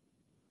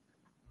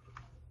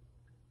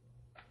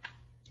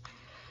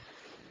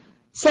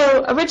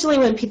 So originally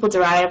when people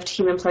derived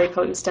human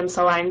pluripotent stem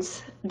cell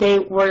lines, they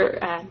were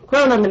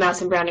grown on the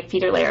mouse embryonic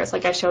feeder layers,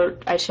 like I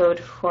showed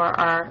for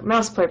our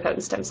mouse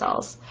pluripotent stem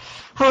cells.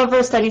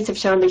 However, studies have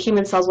shown that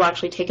human cells will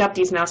actually take up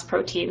these mouse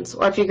proteins,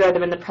 or if you grow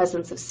them in the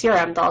presence of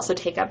serum, they'll also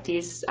take up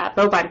these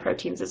bovine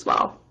proteins as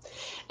well.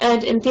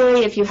 And in theory,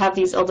 if you have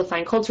these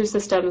ill-defined culture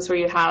systems where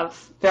you have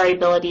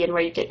variability in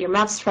where you get your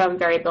maps from,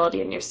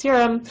 variability in your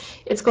serum,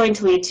 it's going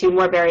to lead to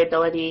more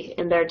variability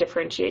in their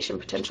differentiation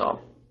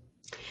potential.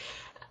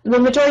 The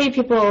majority of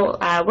people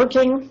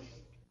working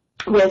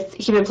with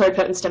human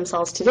pluripotent stem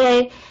cells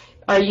today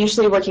are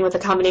usually working with a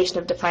combination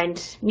of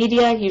defined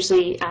media,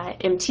 usually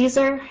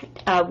M-teaser,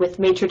 with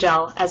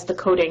matrigel as the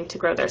coating to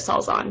grow their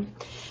cells on.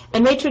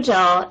 And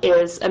matrigel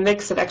is a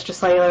mix of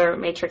extracellular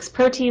matrix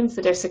proteins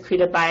that are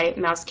secreted by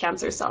mouse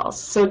cancer cells.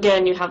 So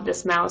again, you have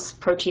this mouse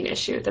protein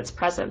issue that's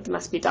present that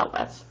must be dealt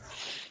with.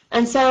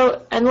 And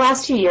so in the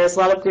last few years, a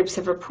lot of groups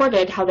have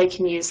reported how they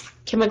can use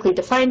chemically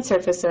defined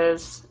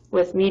surfaces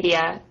with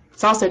media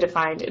it's also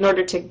defined in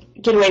order to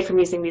get away from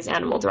using these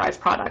animal-derived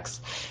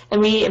products.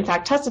 And we, in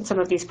fact, tested some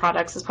of these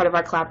products as part of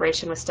our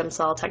collaboration with Stem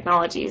Cell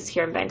Technologies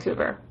here in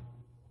Vancouver.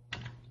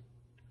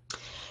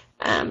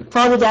 For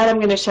all the data I'm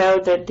going to show,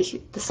 that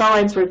the cell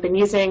lines we've been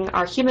using,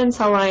 our human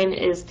cell line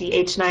is the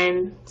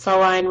H9 cell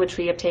line, which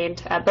we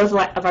obtained. Both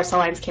of our cell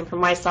lines came from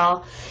my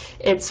cell.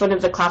 It's one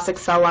of the classic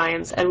cell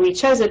lines, and we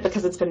chose it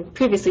because it's been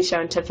previously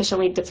shown to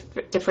efficiently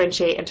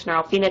differentiate into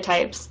neural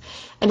phenotypes.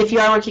 And if you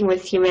are working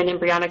with human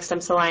embryonic stem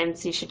cell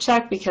lines, you should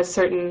check because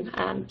certain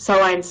cell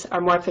lines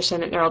are more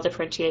efficient at neural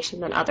differentiation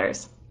than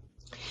others.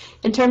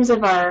 In terms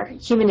of our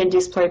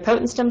human-induced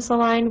pluripotent stem cell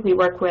line, we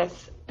work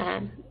with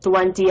the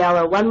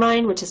 1DL01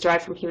 line, which is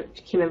derived from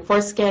human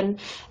foreskin,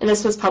 and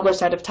this was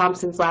published out of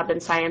Thompson's lab in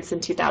Science in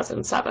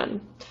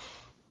 2007.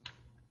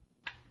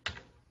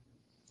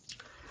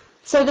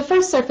 So the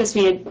first surface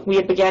we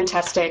had began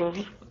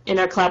testing in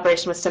our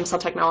collaboration with Stem Cell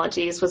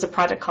Technologies was a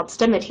product called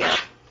StemAdhere.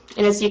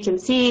 And as you can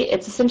see,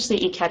 it's essentially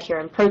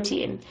E-cadherin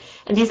protein,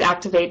 and these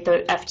activate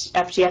the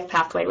FGF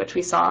pathway, which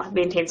we saw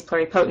maintains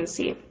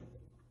pluripotency.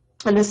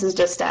 And this is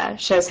just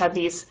shows how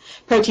these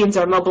proteins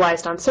are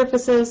mobilized on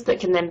surfaces that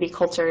can then be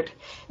cultured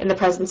in the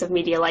presence of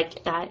media like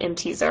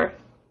M-teaser.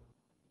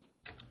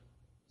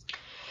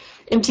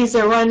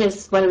 M-teaser1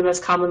 is one of the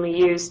most commonly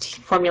used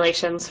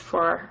formulations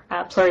for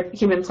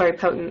human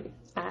pluripotent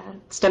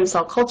stem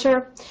cell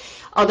culture.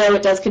 Although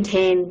it does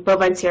contain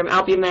bovine serum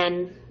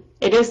albumin,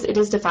 it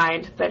is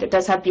defined, but it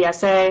does have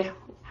BSA.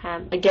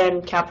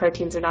 Again, cow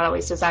proteins are not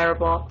always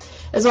desirable,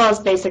 as well as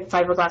basic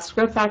fibroblast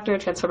growth factor,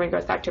 transforming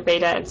growth factor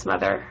beta, and some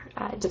other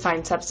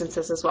defined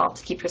substances as well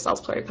to keep your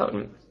cells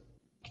pluripotent.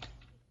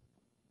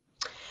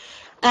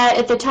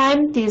 At the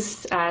time,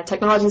 these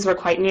technologies were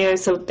quite new,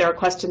 so there are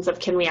questions of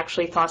can we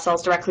actually thaw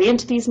cells directly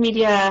into these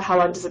media? How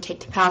long does it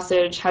take to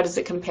passage? How does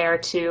it compare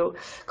to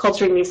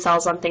culturing these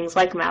cells on things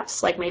like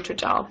MAPS, like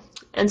matrigel?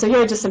 And so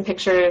here are just some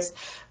pictures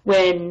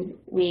when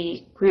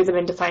we grew them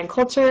in defined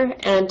culture,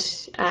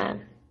 and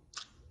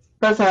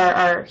both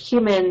our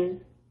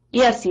human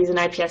ESCs and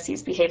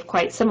iPSCs behave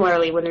quite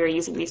similarly when we were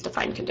using these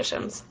defined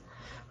conditions.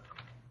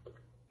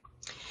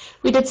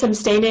 We did some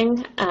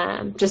staining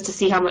just to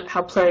see how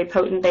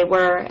pluripotent they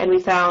were, and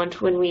we found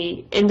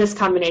in this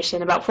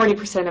combination, about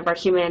 40% of our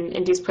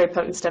human-induced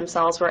pluripotent stem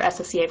cells were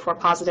SSCA4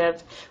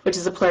 positive, which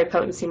is a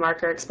pluripotency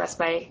marker expressed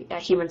by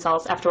human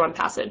cells after one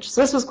passage.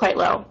 So this was quite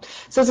low.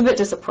 So it's a bit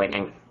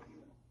disappointing.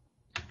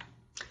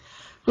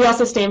 We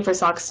also stained for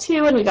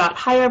SOX2, and we got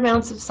higher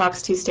amounts of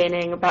SOX2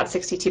 staining. About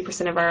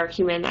 62% of our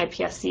human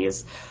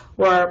iPSCs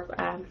were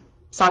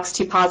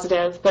SOX2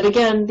 positive, but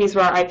again, these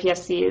were our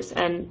iPSCs,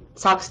 and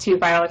SOX2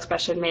 viral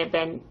expression may have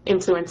been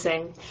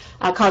influencing,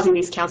 causing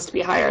these counts to be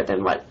higher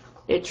than what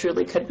it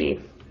truly could be.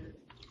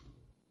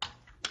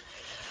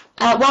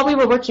 While we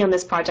were working on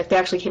this project, they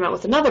actually came out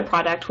with another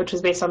product, which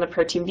was based on the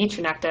protein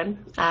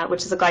vitronectin,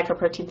 which is a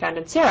glycoprotein found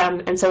in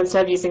serum, and so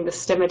instead of using the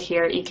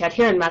stimid-here,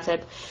 E-cadherin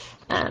method,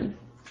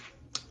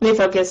 they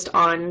focused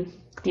on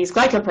these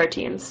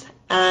glycoproteins,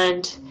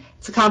 and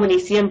it's a common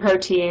ECM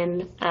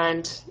protein,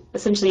 and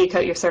essentially you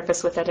coat your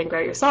surface with it and grow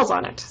your cells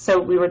on it. So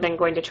we were then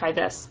going to try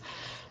this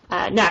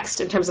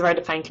next in terms of our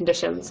defined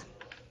conditions.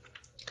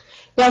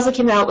 We also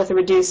came out with a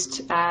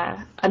reduced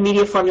a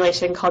media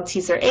formulation called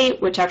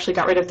Teaser-8, which actually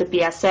got rid of the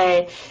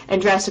BSA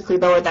and drastically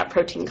lowered that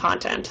protein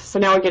content. So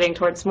now we're getting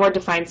towards more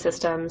defined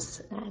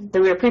systems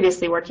that we were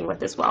previously working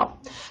with as well.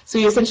 So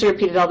we essentially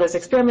repeated all those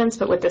experiments,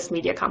 but with this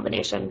media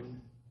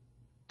combination.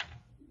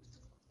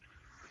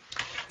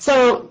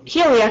 So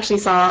here we actually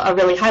saw a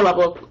really high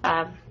level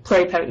of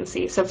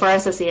pluripotency. So for our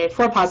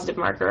SSCA4 positive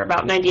marker,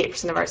 about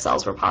 98% of our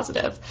cells were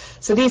positive.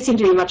 So these seem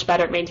to be much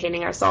better at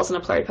maintaining our cells in a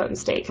pluripotent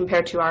state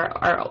compared to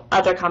our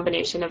other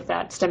combination of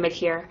that stimid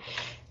here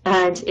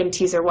and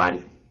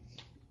Teaser-1.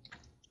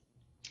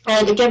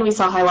 And again, we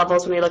saw high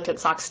levels when we looked at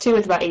SOX2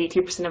 with about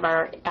 83% of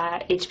our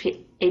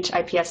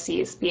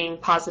hiPSCs being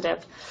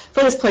positive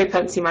for this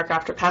pluripotency marker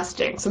after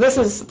passaging. So this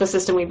is the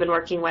system we've been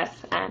working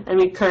with and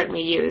we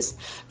currently use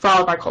for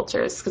all of our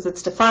cultures because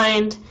it's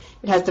defined,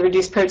 it has the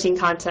reduced protein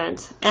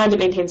content, and it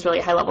maintains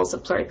really high levels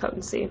of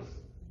pluripotency.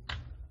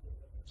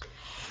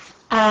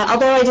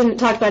 Although I didn't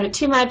talk about it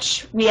too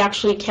much, we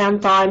actually can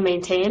thaw and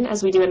maintain,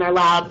 as we do in our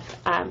lab,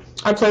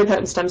 our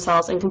pluripotent stem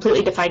cells in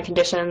completely defined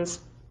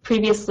conditions.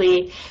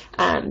 Previously,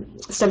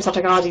 Stem Cell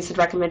Technologies had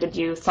recommended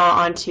you thaw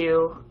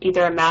onto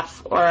either a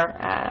MEF or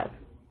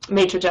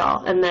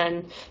Matrigel and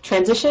then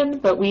transition,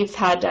 but we've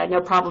had no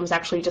problems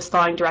actually just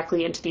thawing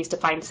directly into these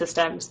defined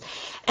systems.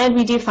 And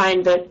we do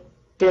find that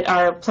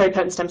our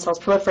pluripotent stem cells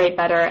proliferate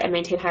better and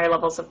maintain higher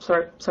levels of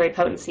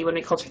pluripotency when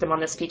we culture them on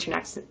this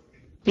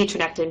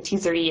vitronectin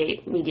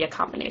Teaser-8 media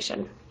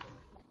combination.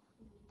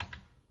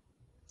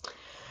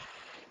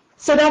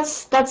 So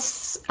that's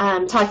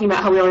talking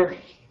about how we were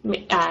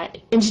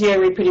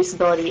engineering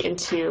reproducibility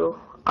into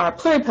our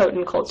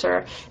pluripotent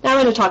culture. Now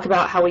I'm going to talk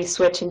about how we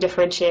switch and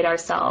differentiate our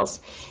cells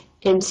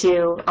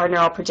into our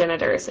neural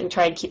progenitors and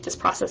try and keep this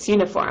process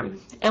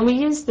uniform. And we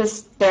use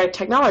their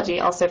technology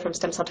also from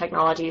Stem Cell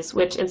Technologies,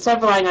 which instead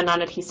of relying on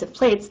non-adhesive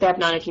plates, they have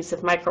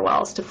non-adhesive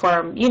microwells to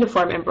form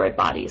uniform embryoid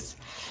bodies.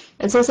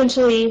 And so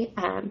essentially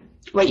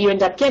what you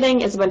end up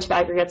getting is a bunch of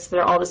aggregates that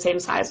are all the same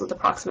size with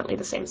approximately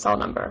the same cell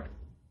number.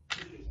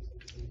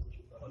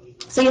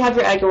 So you have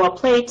your agar well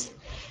plate.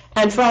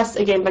 And for us,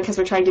 again, because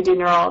we're trying to do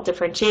neural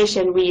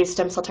differentiation, we use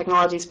Stem Cell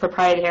Technologies'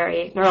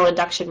 proprietary neural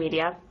induction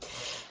media.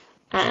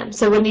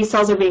 So when these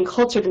cells are being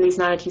cultured in these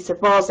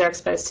non-adhesive walls, they're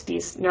exposed to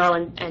these neural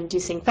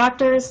inducing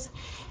factors.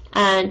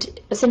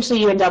 And essentially,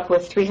 you end up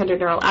with 300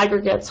 neural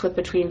aggregates with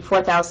between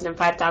 4,000 and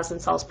 5,000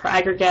 cells per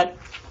aggregate.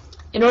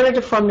 In order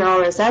to form neural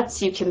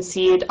rosettes, you can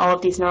seed all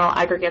of these neural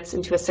aggregates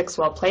into a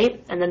 6-well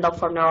plate, and then they'll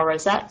form neural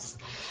rosettes.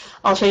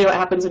 I'll show you what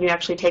happens when you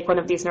actually take one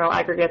of these neural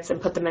aggregates and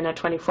put them in a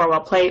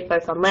 24-well plate,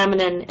 both on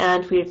laminin,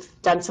 and we've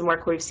done some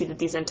work where we've seeded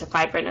these into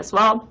fibrin as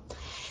well,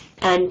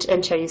 and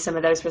show you some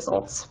of those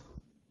results.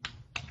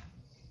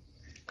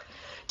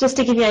 Just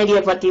to give you an idea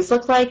of what these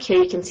look like,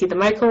 here you can see the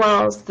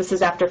microwells. This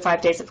is after 5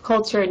 days of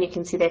culture, and you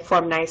can see they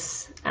form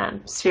nice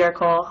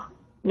spherical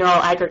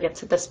neural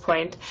aggregates at this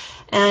point.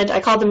 And I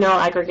call them neural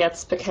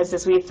aggregates because,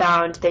 as we've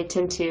found, they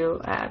tend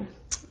to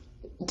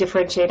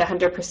differentiate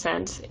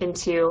 100%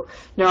 into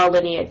neural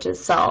lineages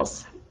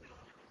cells.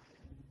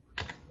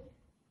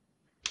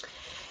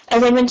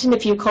 As I mentioned,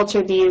 if you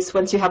culture these,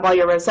 once you have all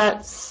your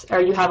rosettes,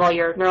 or you have all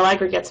your neural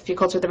aggregates, if you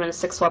culture them in a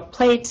 6-well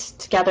plate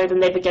together, then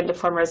they begin to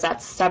form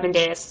rosettes 7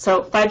 days.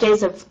 So 5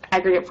 days of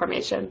aggregate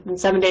formation, and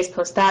 7 days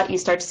post that, you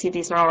start to see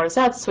these neural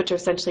rosettes, which are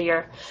essentially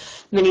your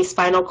mini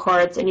spinal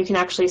cords, and you can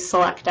actually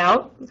select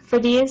out for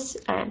these,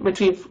 which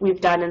we've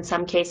done in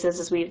some cases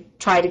as we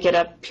try to get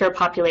a pure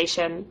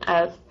population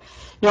of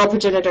neural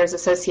progenitors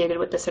associated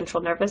with the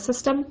central nervous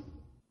system.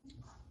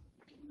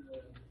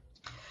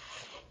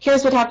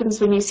 Here's what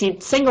happens when you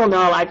seed single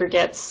neural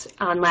aggregates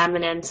on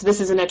laminin. So this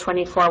is in a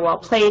 24-well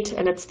plate,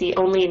 and it's the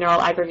only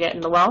neural aggregate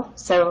in the well.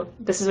 So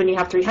this is when you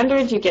have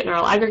 300, you get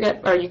neural aggregate,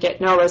 or you get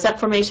neural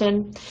rosette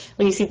formation.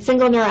 When you seed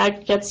single neural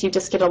aggregates, you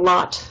just get a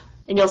lot,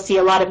 and you'll see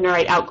a lot of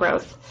neurite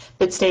outgrowth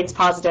that stains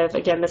positive.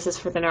 Again, this is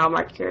for the neural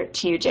marker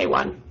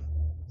TUJ1.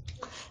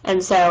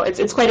 And so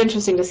it's quite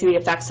interesting to see the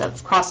effects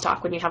of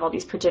crosstalk when you have all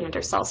these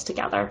progenitor cells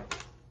together.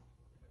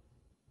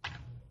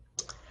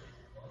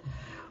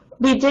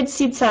 We did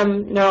seed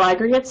some neural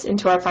aggregates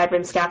into our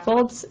fibrin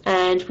scaffolds,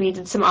 and we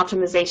did some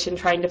optimization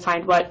trying to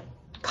find what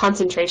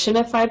concentration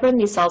of fibrin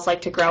these cells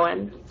like to grow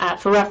in.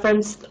 For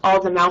reference,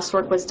 all the mouse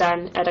work was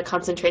done at a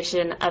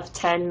concentration of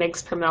 10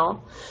 mg per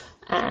mil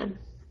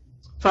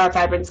for our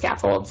fibrin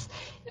scaffolds.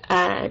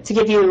 To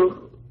give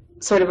you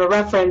sort of a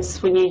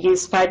reference, when you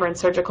use fibrin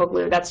surgical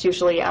glue, that's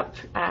usually up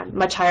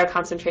much higher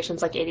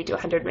concentrations, like 80 to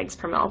 100 mg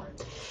per mil.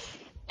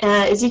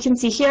 As you can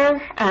see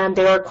here,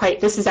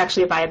 this is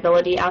actually a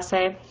viability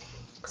assay.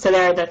 So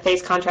there are the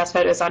phase contrast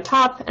photos on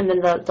top, and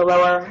then the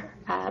lower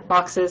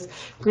boxes.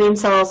 Green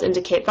cells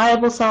indicate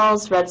viable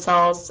cells, red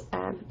cells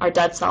are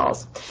dead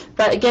cells.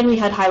 But again, we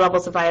had high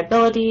levels of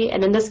viability,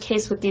 and in this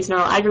case with these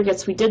neural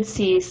aggregates, we did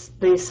see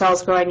these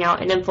cells growing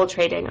out and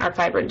infiltrating our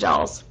fibrin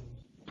gels.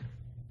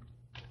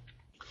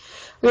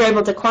 We were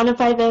able to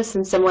quantify this,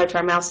 and similar to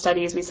our mouse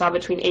studies, we saw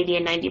between 80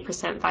 and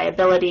 90%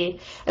 viability,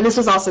 and this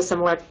was also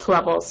similar to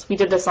levels. We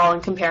did this all in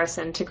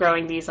comparison to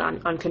growing these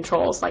on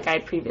controls like I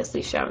had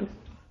previously shown.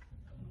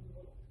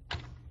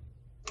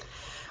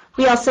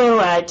 We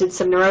also did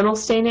some neuronal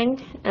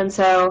staining, and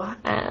so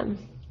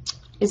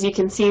as you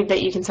can see,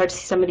 that you can start to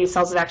see some of these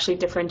cells have actually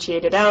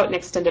differentiated out in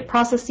extended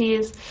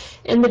processes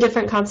in the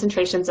different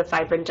concentrations of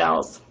fibrin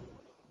gels.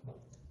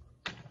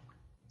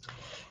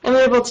 And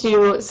we're able to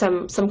do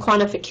some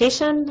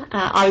quantification.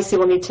 Obviously,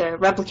 we'll need to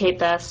replicate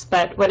this,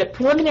 but what it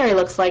preliminary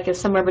looks like is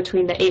somewhere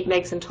between the 8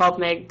 mg and 12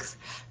 mg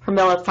per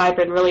mil of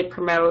fibrin really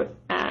promote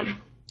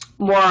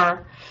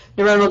more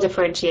neuronal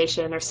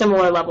differentiation or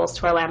similar levels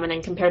to our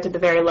laminin compared to the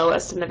very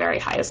lowest and the very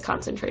highest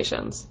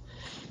concentrations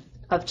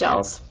of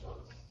gels.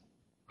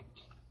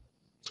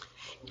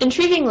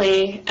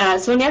 Intriguingly,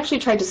 so when we actually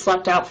tried to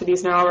select out for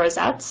these neural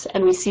rosettes,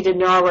 and we seeded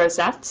neural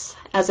rosettes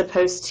as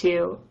opposed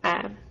to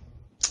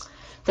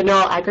the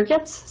neural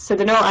aggregates. So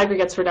the neural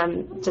aggregates were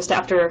done just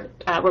after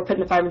we're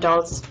putting the fibrin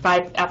gels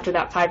after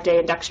that 5-day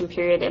induction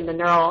period in the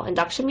neural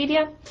induction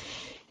media,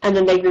 and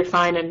then they grew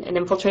fine and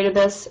infiltrated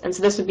this. And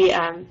so this would be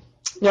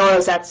neural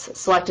rosettes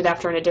selected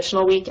after an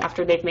additional week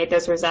after they've made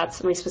those rosettes,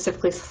 and we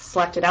specifically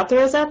selected out the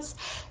rosettes.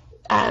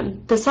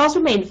 The cells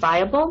remained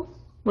viable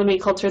when we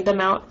cultured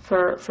them out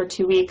for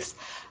 2 weeks,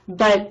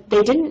 but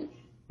they didn't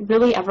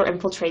really ever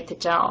infiltrate the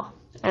gel.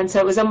 And so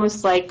it was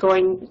almost like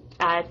going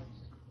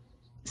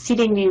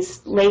seeding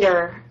these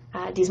later,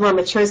 these more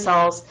mature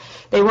cells,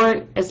 they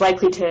weren't as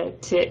likely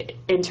to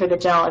enter the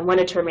gel and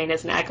wanted to remain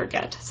as an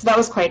aggregate. So that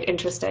was quite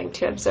interesting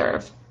to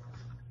observe.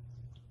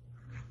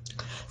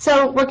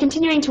 So we're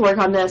continuing to work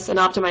on this and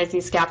optimize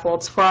these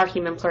scaffolds for our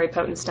human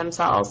pluripotent stem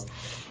cells.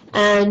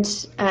 And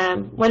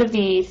one of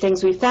the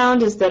things we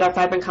found is that our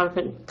fibrin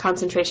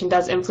concentration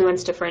does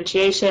influence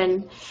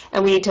differentiation,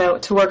 and we need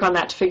to work on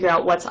that to figure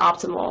out what's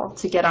optimal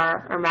to get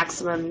our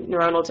maximum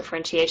neuronal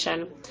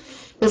differentiation.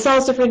 The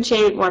cells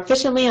differentiate more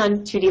efficiently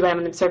on 2D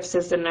laminin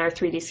surfaces than our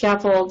 3D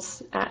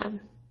scaffolds,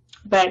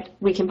 but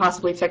we can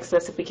possibly fix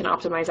this if we can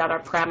optimize out our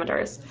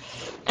parameters.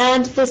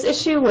 And this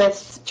issue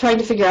with trying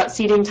to figure out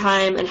seeding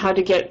time and how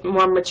to get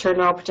more mature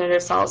neural progenitor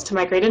cells to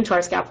migrate into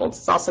our scaffolds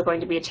is also going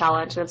to be a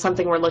challenge, and it's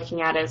something we're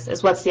looking at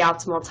is what's the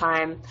optimal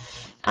time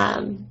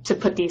to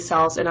put these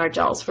cells in our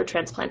gels for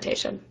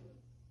transplantation.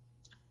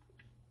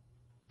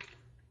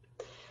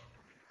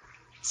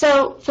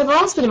 So for the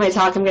last bit of my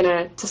talk, I'm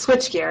going to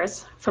switch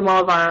gears from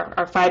all of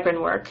our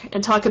fibrin work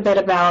and talk a bit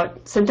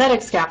about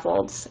synthetic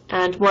scaffolds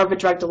and more of the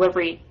drug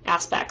delivery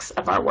aspects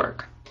of our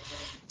work.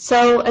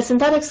 So a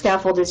synthetic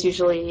scaffold is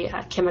usually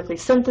chemically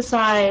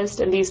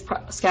synthesized, and these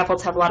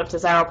scaffolds have a lot of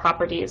desirable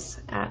properties.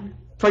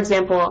 For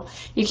example,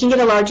 you can get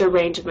a larger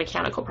range of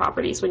mechanical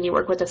properties when you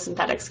work with a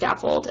synthetic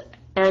scaffold,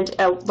 and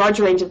a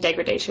larger range of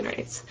degradation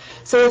rates.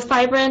 So with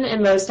fibrin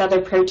and most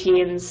other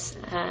proteins,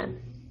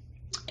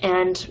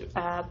 and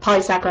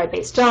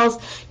polysaccharide-based gels,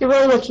 you're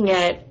really looking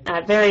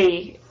at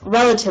very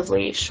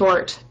relatively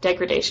short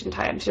degradation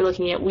times. You're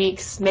looking at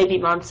weeks, maybe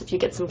months if you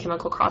get some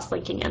chemical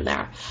cross-linking in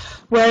there.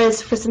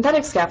 Whereas for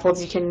synthetic scaffolds,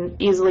 you can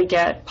easily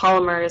get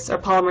polymers or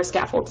polymer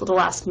scaffolds that'll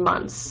last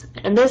months.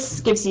 And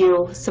this gives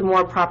you some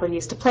more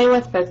properties to play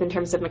with, both in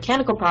terms of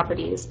mechanical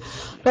properties,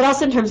 but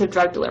also in terms of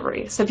drug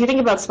delivery. So if you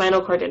think about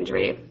spinal cord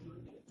injury,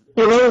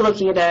 you're really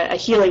looking at a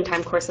healing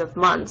time course of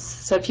months.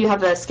 So if you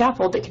have a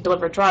scaffold that can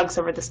deliver drugs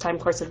over this time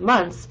course of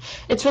months,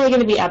 it's really going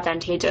to be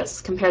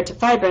advantageous compared to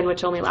fibrin,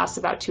 which only lasts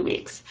about 2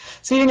 weeks.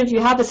 So even if you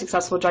have a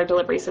successful drug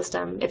delivery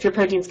system, if your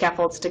protein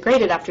scaffold's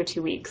degraded after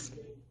 2 weeks,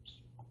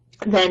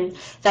 then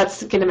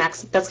that's going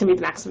to be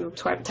the maximum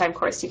time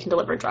course you can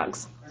deliver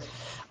drugs.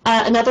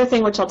 Another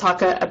thing which I'll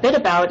talk a bit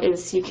about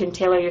is you can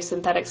tailor your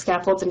synthetic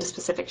scaffolds into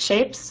specific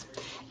shapes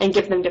and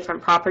give them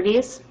different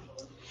properties.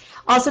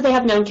 Also, they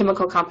have known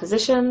chemical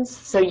compositions,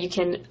 so you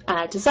can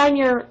design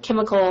your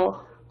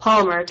chemical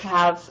polymer to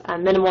have a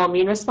minimal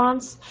immune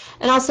response.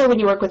 And also, when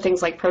you work with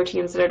things like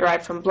proteins that are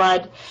derived from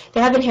blood, they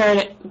have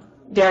inherent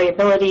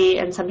variability,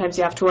 and sometimes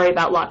you have to worry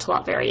about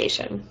lot-to-lot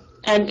variation.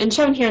 And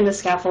shown here in the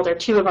scaffold are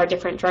two of our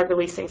different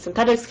drug-releasing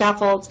synthetic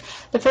scaffolds.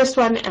 The first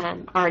one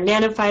are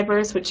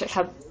nanofibers, which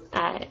have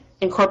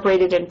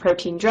incorporated in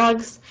protein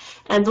drugs.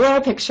 And the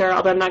lower picture,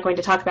 although I'm not going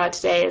to talk about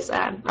today, is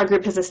our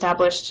group has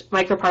established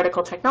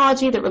microparticle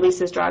technology that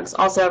releases drugs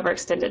also over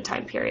extended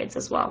time periods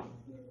as well.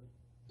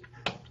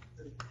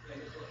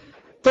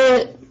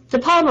 The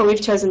polymer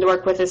we've chosen to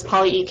work with is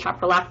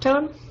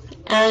poly-E-caprolactone.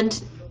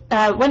 And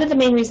one of the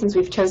main reasons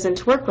we've chosen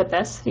to work with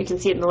this, you can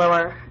see it in the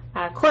lower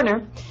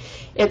corner,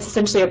 it's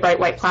essentially a bright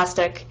white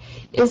plastic,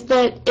 is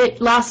that it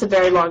lasts a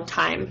very long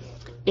time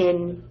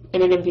in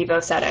an in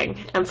vivo setting.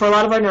 And for a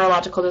lot of our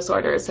neurological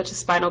disorders, such as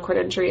spinal cord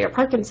injury or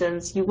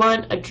Parkinson's, you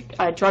want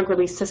a drug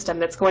release system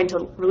that's going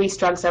to release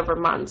drugs over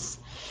months.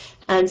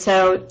 And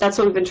so that's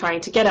what we've been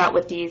trying to get at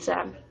with these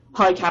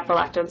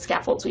polycaprolactone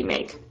scaffolds we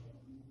make.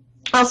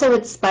 Also,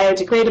 it's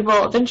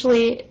biodegradable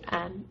eventually.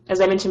 As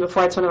I mentioned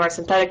before, it's one of our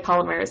synthetic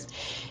polymers.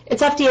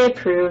 It's FDA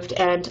approved,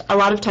 and a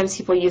lot of times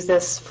people use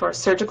this for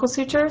surgical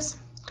sutures.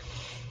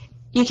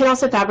 You can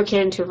also fabricate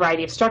it into a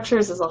variety of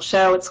structures, as I'll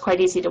show. It's quite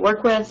easy to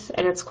work with,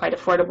 and it's quite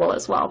affordable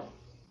as well.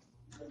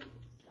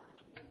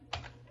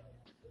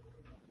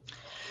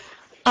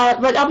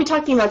 What I'll be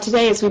talking about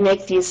today is we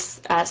make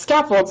these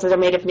scaffolds that are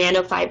made of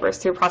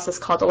nanofibers through a process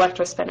called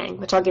electrospinning,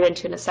 which I'll get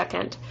into in a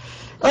second.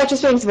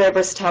 Electrospinning is a very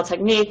versatile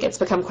technique. It's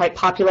become quite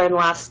popular in the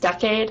last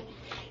decade.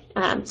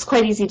 It's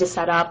quite easy to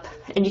set up,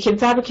 and you can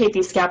fabricate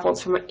these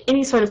scaffolds from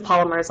any sort of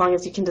polymer as long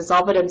as you can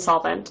dissolve it in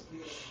solvent.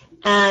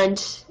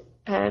 And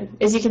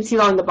as you can see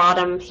along the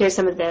bottom, here's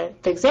some of the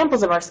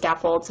examples of our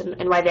scaffolds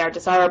and why they are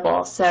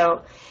desirable.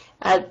 So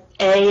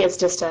A is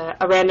just a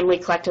randomly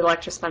collected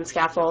electrospun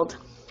scaffold.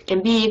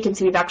 In B, you can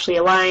see we've actually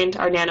aligned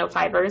our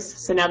nanofibers,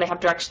 so now they have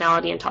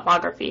directionality and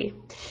topography.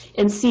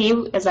 In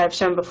C, as I've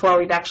shown before,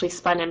 we've actually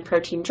spun in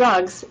protein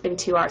drugs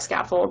into our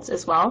scaffolds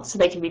as well, so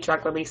they can be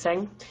drug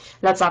releasing.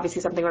 That's obviously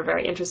something we're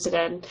very interested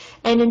in.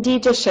 And in D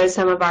just shows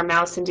some of our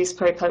mouse-induced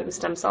pluripotent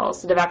stem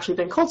cells that have actually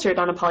been cultured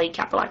on a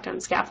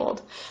poly-caprolactone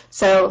scaffold.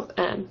 So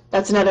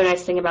that's another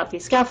nice thing about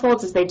these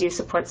scaffolds is they do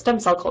support stem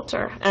cell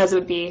culture, as it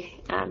would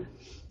be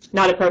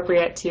not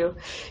appropriate to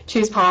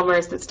choose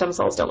polymers that stem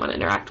cells don't want to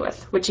interact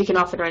with, which you can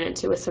often run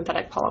into with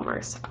synthetic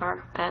polymers,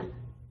 are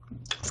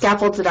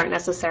scaffolds that aren't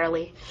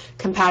necessarily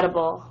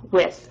compatible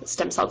with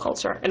stem cell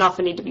culture and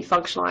often need to be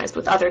functionalized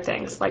with other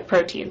things like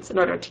proteins in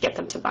order to get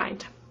them to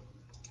bind.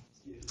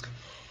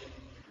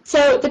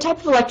 So the type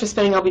of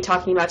electrospinning I'll be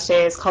talking about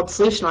today is called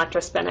solution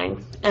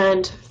electrospinning.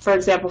 And for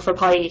example, for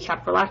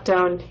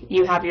poly-caprolactone,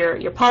 you have your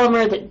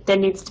polymer that then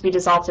needs to be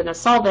dissolved in a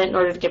solvent in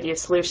order to give you a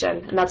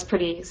solution. And that's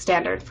pretty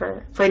standard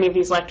for any of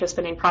these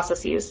electrospinning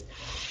processes.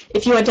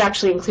 If you want to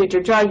actually include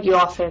your drug, you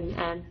often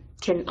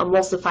can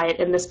emulsify it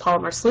in this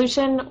polymer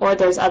solution, or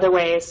there's other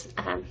ways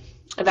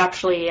of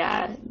actually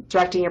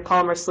directing your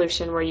polymer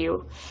solution where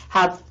you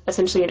have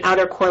essentially an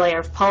outer core layer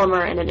of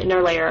polymer and an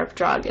inner layer of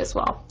drug as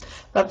well.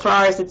 But for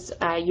ours, it's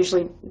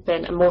usually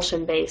been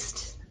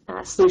emulsion-based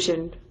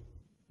solution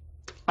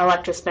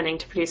electrospinning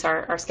to produce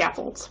our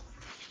scaffolds.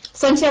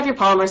 So once you have your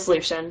polymer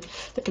solution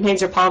that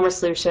contains your polymer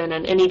solution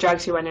and any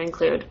drugs you want to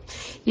include,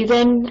 you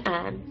then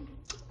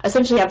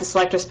essentially have this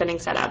electrospinning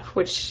setup,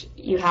 which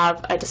you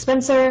have a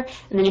dispenser,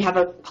 and then you have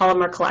a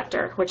polymer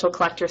collector, which will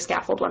collect your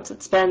scaffold once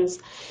it spins.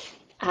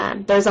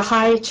 There's a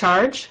high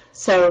charge,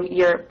 so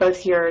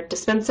both your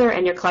dispenser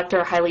and your collector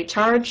are highly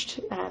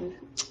charged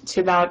to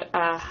about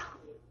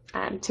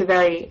to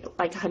vary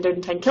like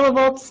 110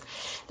 kilovolts.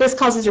 This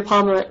causes your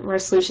polymer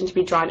solution to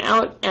be drawn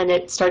out, and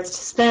it starts to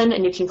spin,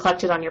 and you can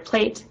collect it on your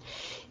plate.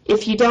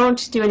 If you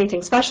don't do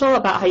anything special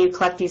about how you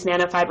collect these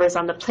nanofibers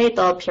on the plate,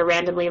 they'll appear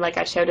randomly like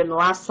I showed in the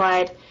last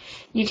slide.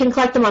 You can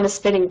collect them on a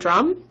spinning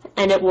drum,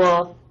 and it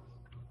will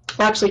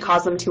actually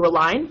cause them to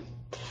align.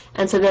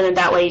 And so then in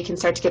that way you can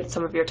start to get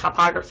some of your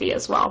topography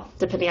as well,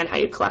 depending on how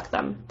you collect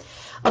them.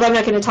 Although I'm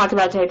not going to talk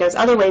about today, there's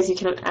other ways you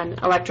can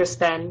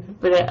electrospin,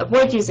 but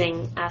avoid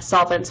using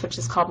solvents, which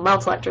is called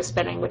melt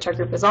electrospinning, which our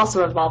group is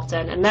also involved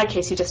in. In that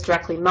case, you just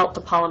directly melt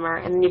the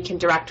polymer, and then you can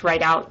direct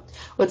right out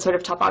what sort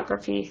of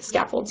topography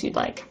scaffolds you'd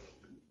like.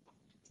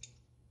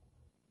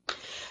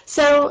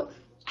 So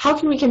how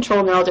can we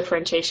control neural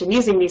differentiation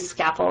using these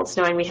scaffolds,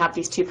 knowing we have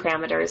these two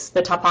parameters,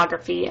 the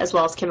topography as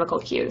well as chemical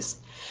cues?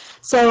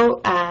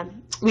 So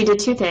we did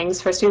two things.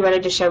 First, we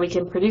wanted to show we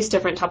can produce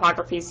different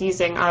topographies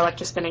using our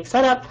electrospinning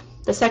setup.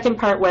 The second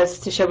part was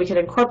to show we could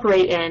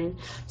incorporate in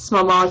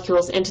small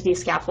molecules into these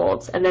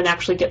scaffolds and then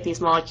actually get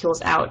these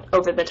molecules out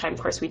over the time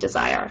course we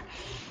desire.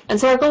 And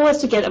so our goal was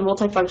to get a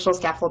multifunctional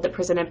scaffold that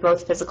presented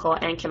both physical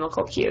and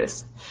chemical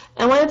cues.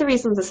 And one of the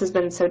reasons this has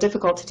been so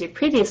difficult to do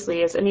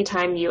previously is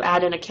anytime you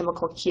add in a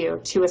chemical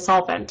cue to a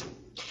solvent,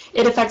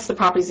 it affects the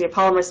properties of your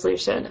polymer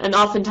solution, and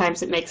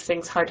oftentimes it makes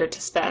things harder to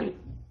spin.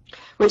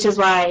 Which is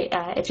why,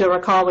 if you'll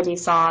recall when you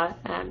saw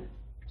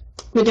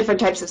the different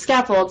types of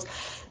scaffolds,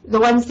 the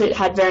ones that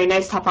had very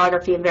nice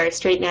topography and very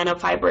straight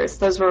nanofibers,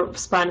 those were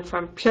spun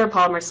from pure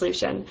polymer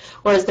solution,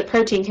 whereas the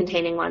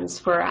protein-containing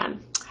ones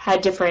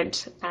had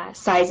different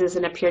sizes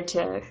and appeared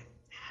to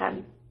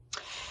have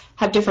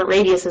have different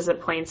radiuses at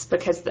points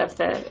because of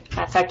the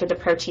effect of the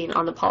protein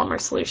on the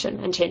polymer solution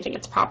and changing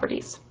its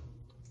properties.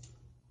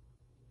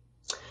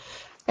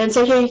 And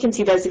so here you can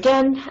see those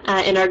again.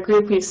 In our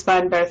group, we've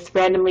spun both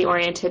randomly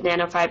oriented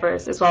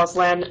nanofibers as well as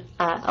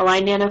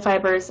aligned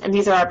nanofibers, and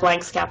these are our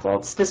blank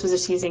scaffolds. This was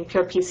just using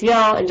pure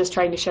PCL and just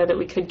trying to show that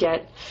we could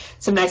get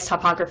some nice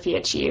topography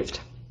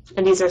achieved.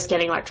 And these are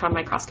scanning electron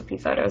microscopy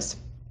photos.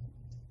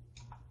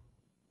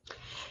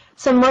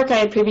 Some work I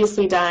had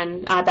previously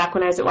done back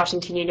when I was at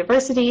Washington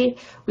University,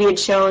 we had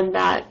shown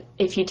that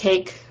if you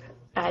take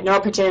neural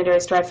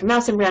progenitors derived from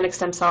mouse embryonic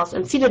stem cells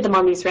and seeded them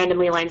on these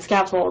randomly aligned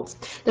scaffolds,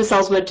 the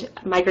cells would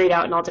migrate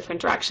out in all different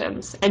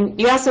directions. And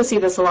you also see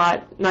this a lot,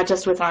 not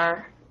just with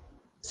our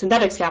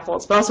synthetic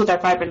scaffolds, but also with our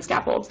fibrin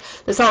scaffolds.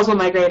 The cells will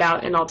migrate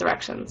out in all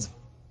directions.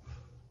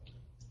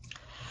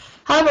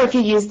 However, if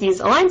you use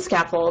these aligned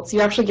scaffolds, you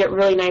actually get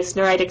really nice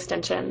neurite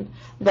extension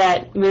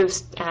that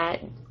moves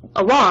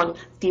along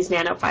these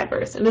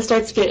nanofibers, and this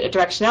starts to get a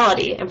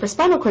directionality. And for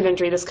spinal cord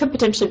injury, this could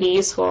potentially be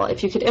useful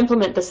if you could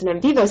implement this in in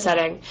vivo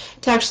setting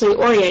to actually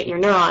orient your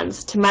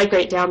neurons to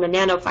migrate down the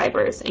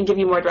nanofibers and give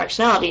you more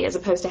directionality, as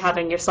opposed to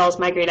having your cells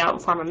migrate out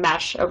and form a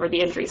mesh over the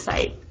injury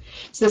site.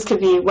 So this could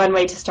be one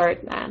way to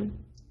start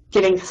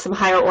getting some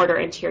higher order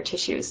into your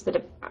tissues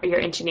that you're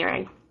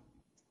engineering.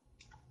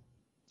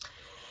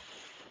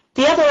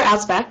 The other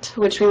aspect,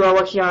 which we were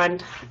working on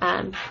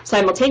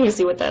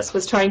simultaneously with this,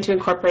 was trying to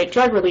incorporate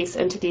drug release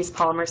into these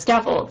polymer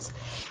scaffolds.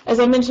 As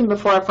I mentioned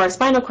before, for our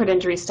spinal cord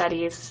injury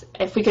studies,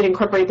 if we could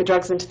incorporate the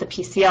drugs into the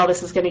PCL,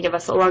 this is going to give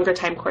us a longer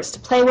time course to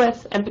play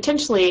with, and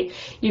potentially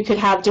you could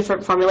have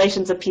different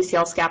formulations of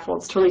PCL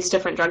scaffolds to release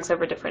different drugs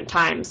over different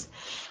times.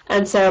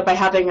 And so by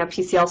having a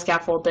PCL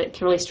scaffold that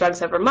can release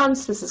drugs over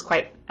months, this is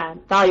quite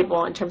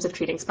valuable in terms of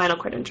treating spinal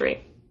cord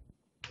injury.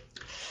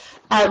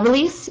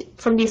 Release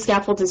from these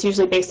scaffolds is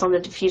usually based on the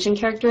diffusion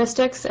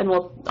characteristics, and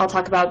I'll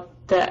talk about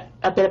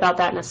a bit about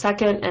that in a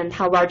second, and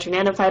how large your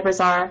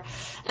nanofibers are.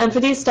 And for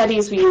these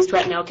studies, we used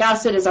retinoic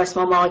acid as our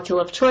small molecule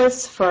of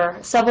choice for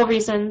several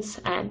reasons,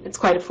 and it's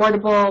quite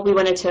affordable. We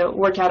wanted to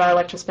work out our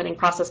electrospinning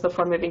process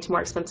before moving to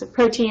more expensive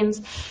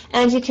proteins,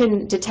 and you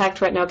can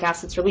detect retinoic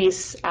acid's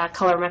release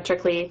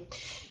colorimetrically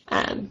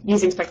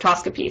using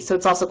spectroscopy, so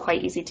it's also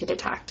quite easy to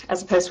detect,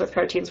 as opposed to with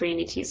proteins where you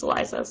need to use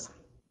ELISAs.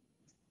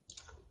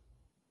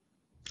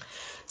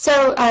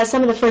 So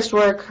some of the first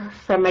work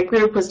from my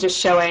group was just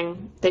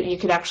showing that you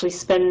could actually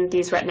spin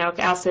these retinoic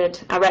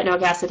acid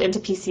into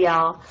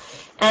PCL.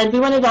 And we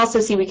wanted to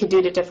also see we could do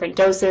it at different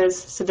doses,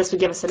 so this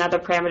would give us another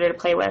parameter to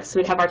play with. So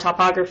we'd have our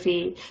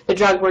topography, the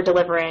drug we're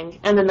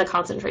delivering, and then the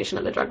concentration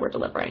of the drug we're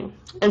delivering.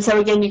 And so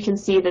again, you can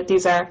see that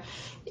these are,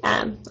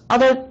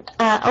 although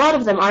a lot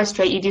of them are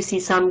straight, you do see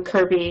some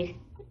curvy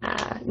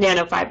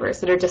nanofibers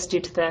that are just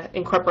due to the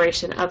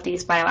incorporation of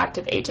these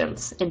bioactive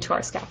agents into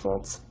our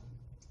scaffolds.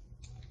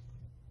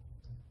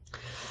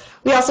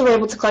 We also were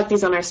able to collect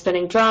these on our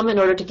spinning drum in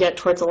order to get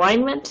towards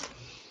alignment.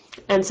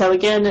 And so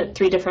again, at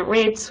 3 different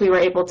rates, we were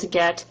able to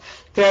get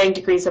varying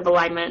degrees of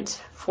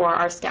alignment for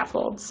our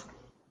scaffolds.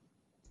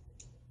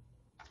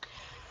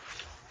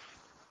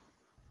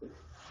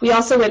 We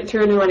also went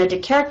through and we wanted to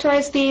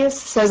characterize these.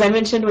 So as I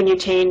mentioned, when you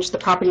change the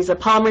properties of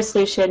polymer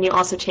solution, you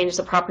also change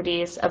the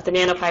properties of the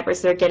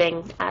nanofibers that are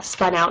getting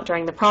spun out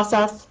during the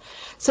process.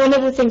 So one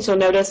of the things you'll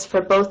notice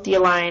for both the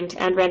aligned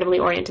and randomly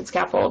oriented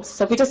scaffolds,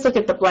 so if we just look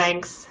at the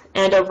blanks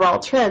and overall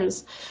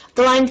trends,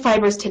 the aligned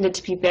fibers tended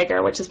to be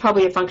bigger, which is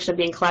probably a function of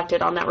being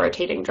collected on that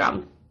rotating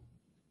drum.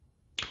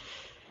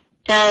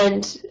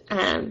 And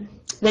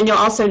then you'll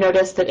also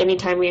notice that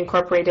anytime we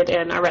incorporated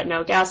in our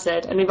retinoic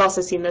acid, and we've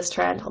also seen this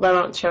trend, although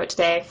I won't show it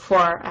today,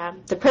 for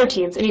the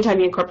proteins, anytime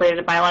you incorporate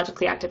a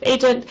biologically active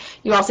agent,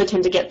 you also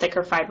tend to get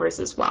thicker fibers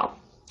as well.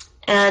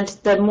 And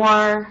the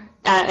more,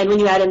 and when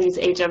you add in these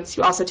agents,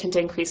 you also tend to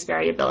increase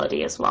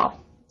variability as well.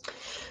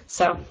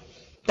 So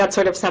that's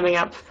sort of summing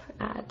up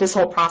this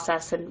whole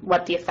process and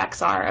what the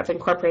effects are of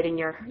incorporating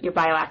your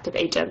bioactive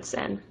agents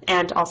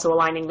and also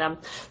aligning them.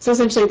 So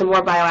essentially, the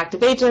more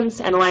bioactive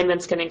agents and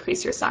alignments can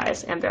increase your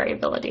size and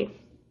variability.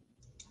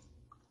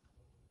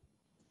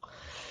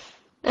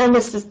 And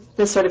this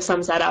sort of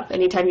sums that up.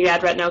 Anytime you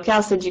add retinoic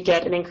acid, you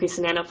get an increase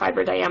in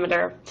nanofiber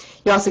diameter.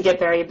 You also get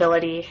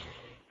variability.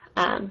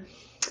 And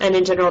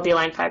in general, the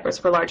aligned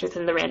fibers were larger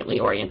than the randomly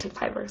oriented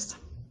fibers.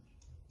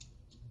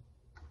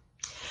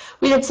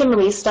 We did some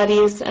release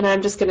studies, and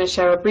I'm just going to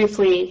show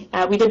briefly.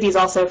 We did these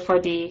also for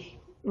the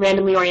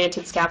randomly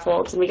oriented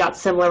scaffolds, and we got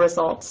similar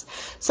results.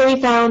 So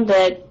we found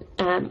that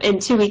in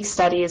 2-week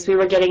studies, we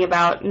were getting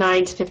about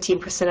 9 to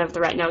 15% of the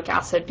retinoic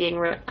acid being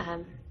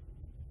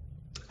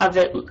of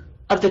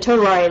the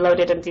total RA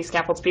loaded into these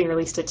scaffolds being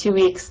released at 2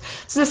 weeks.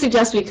 So this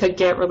suggests we could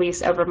get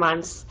release over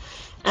months.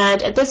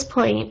 And at this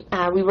point,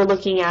 we were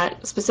looking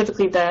at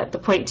specifically the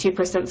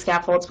 0.2%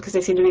 scaffolds because they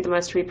seem to be the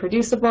most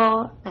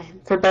reproducible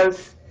for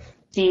both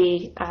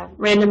the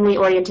randomly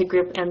oriented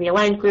group and the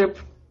aligned group.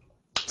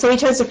 So we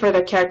chose to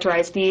further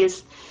characterize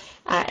these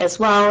as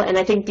well, and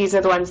I think these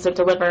are the ones that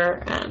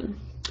deliver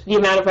the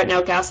amount of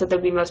retinoic acid that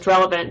would be most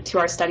relevant to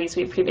our studies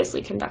we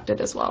previously conducted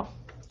as well.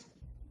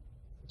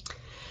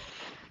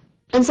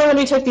 And so when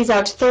we took these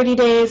out to 30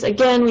 days,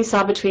 again, we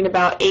saw between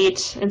about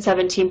 8 and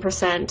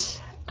 17%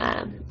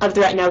 of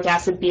the retinoic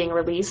acid being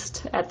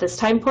released at this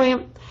time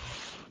point.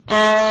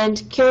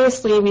 And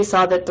curiously, we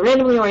saw that the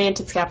randomly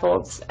oriented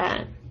scaffolds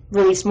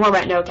released more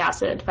retinoic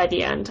acid by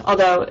the end,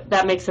 although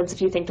that makes sense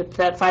if you think that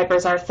the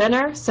fibers are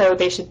thinner, so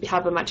they should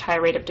have a much higher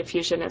rate of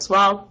diffusion as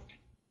well.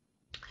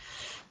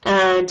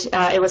 And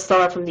it was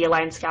slower from the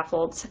aligned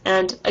scaffolds.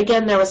 And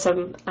again, there was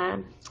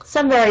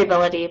some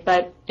variability,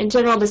 but in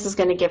general, this is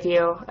going to give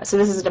you, so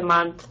this is at a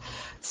month,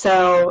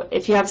 so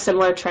if you have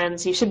similar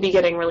trends, you should be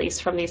getting release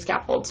from these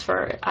scaffolds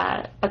for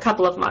a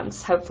couple of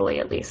months, hopefully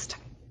at least.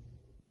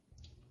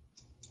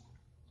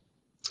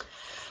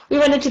 We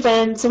wanted to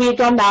then, so we had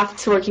gone back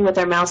to working with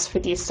our mouse for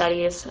these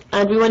studies,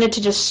 and we wanted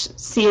to just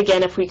see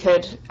again if we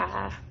could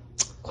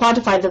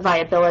quantify the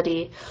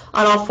viability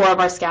on all 4 of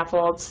our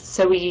scaffolds.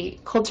 So we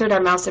cultured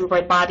our mouse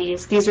embroid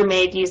bodies. These were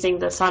made using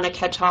the sonic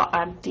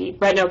hedgehog, the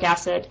retinoic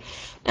acid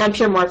and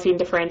pure morphine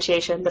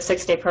differentiation, the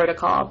 6-day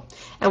protocol.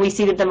 And we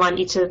seeded them on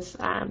each of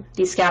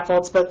these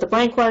scaffolds, both the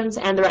blank ones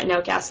and the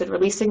retinoic acid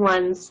releasing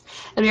ones.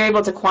 And we were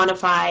able to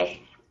quantify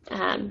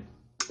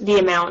the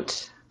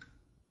amount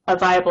of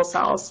viable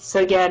cells.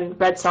 So again,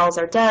 red cells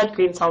are dead,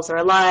 green cells are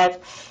alive.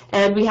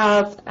 And we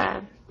have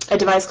a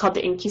device called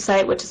the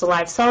IncuSite, which is a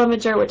live cell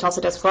imager, which also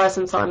does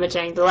fluorescent cell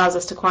imaging that allows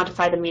us to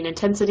quantify the mean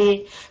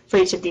intensity for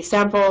each of these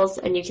samples,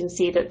 and you can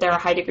see that there are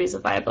high degrees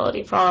of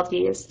viability for all of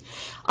these.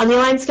 On the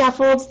aligned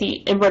scaffolds,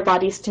 the embroid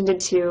bodies tended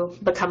to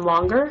become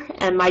longer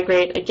and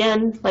migrate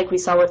again, like we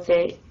saw with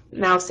the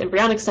mouse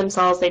embryonic stem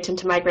cells, they tend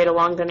to migrate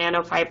along the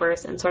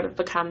nanofibers and sort of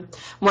become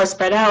more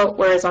spread out,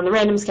 whereas on the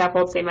random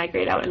scaffolds, they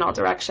migrate out in all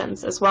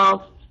directions as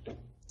well.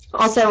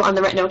 Also, on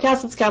the retinoic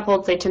acid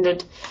scaffolds, they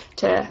tended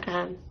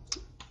to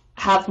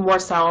have more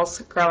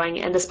cells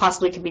growing, and this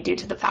possibly could be due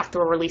to the fact that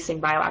we're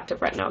releasing bioactive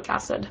retinoic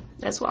acid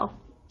as well.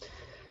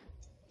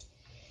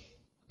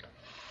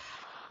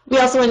 We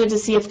also wanted to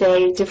see if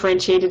they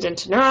differentiated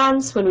into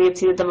neurons when we had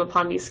seeded them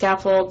upon these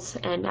scaffolds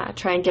and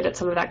try and get at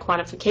some of that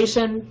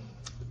quantification.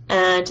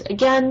 And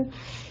again,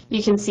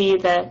 you can see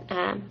that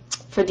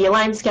for the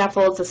aligned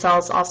scaffolds, the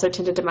cells also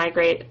tended to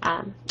migrate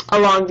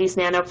along these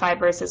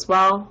nanofibers as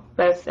well,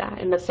 both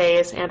in the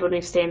phase and when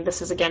we've stained.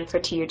 This is again for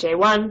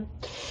TUJ1.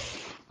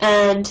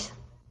 And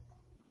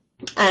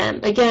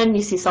again,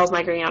 you see cells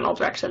migrating in all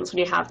directions when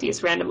you have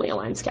these randomly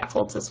aligned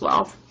scaffolds as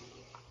well.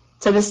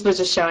 So this was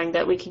just showing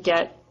that we could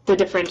get the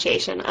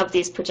differentiation of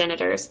these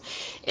progenitors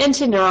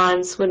into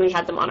neurons when we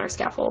had them on our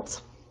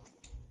scaffolds.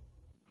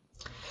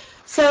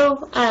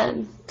 So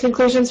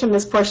conclusions from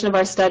this portion of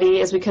our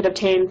study is we could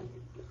obtain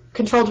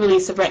controlled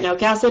release of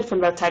retinoic acid from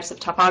both types of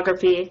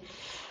topography.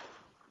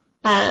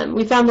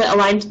 We found that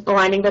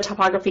aligning the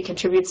topography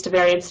contributes to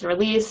variance in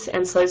release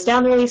and slows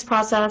down the release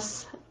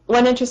process.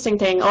 One interesting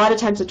thing, a lot of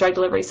times with drug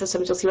delivery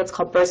systems, you'll see what's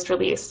called burst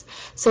release.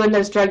 So in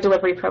those drug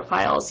delivery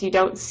profiles, you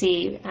don't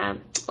see,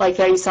 like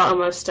there you saw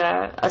almost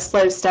a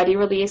slow, steady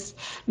release.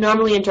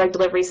 Normally in drug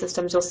delivery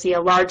systems, you'll see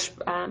a large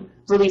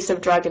release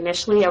of drug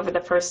initially over the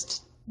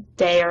first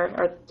day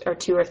or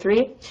 2 or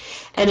 3.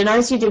 And in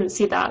ours, you didn't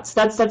see that.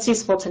 So that's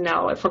useful to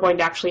know if we're going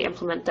to actually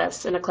implement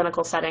this in a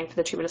clinical setting for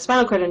the treatment of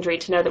spinal cord injury,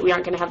 to know that we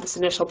aren't going to have this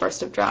initial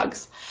burst of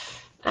drugs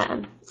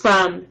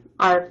from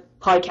our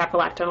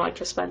polycaprolactone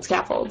electrospun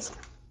scaffolds.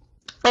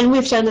 And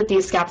we've shown that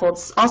these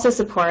scaffolds also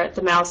support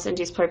the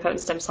mouse-induced pluripotent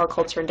stem cell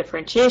culture and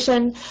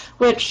differentiation,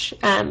 which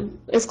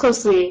is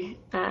closely,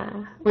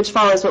 which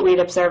follows what we'd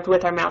observed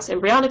with our mouse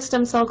embryonic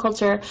stem cell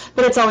culture,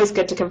 but it's always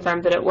good to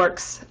confirm that it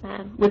works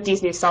with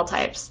these new cell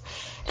types.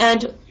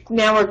 And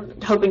now we're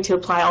hoping to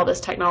apply all this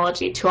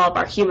technology to all of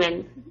our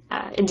human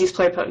induced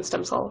pluripotent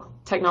stem cell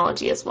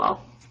technology as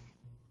well.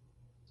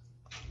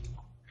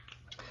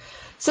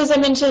 So as I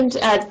mentioned,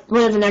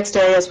 one of the next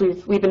areas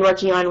we've been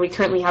working on, we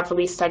currently have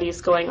release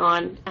studies going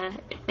on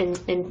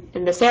in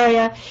this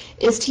area,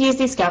 is to use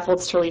these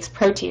scaffolds to release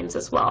proteins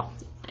as well.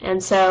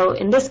 And so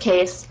in this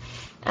case,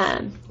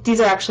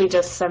 these are actually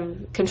just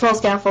some control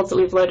scaffolds that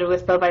we've loaded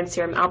with bovine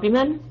serum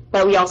albumin,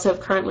 but we also have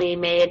currently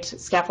made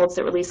scaffolds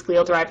that release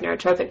glial-derived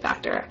neurotrophic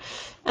factor.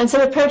 And so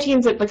with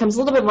proteins, it becomes a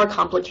little bit more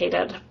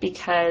complicated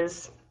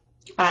because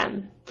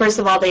first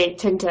of all, they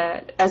tend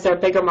to, as they're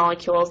bigger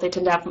molecules, they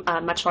tend to have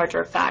a much larger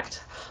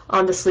effect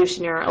on the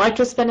solution you're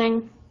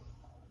electrospinning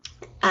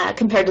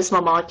compared to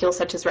small molecules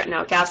such as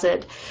retinoic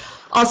acid.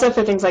 Also,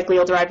 for things like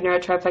glial-derived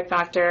neurotrophic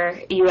factor,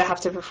 you have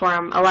to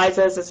perform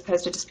ELISAs as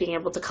opposed to just being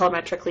able to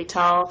colorimetrically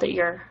tell that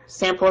your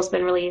sample has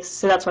been released.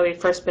 So that's why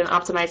we've first been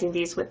optimizing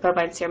these with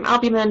bovine serum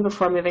albumin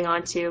before moving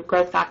on to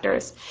growth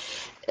factors.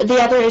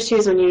 The other issue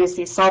is when you use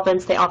these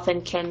solvents, they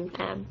often can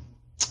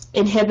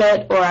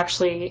inhibit or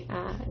actually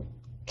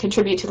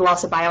contribute to the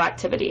loss of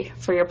bioactivity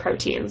for your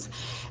proteins.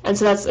 And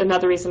so that's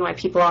another reason why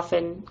people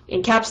often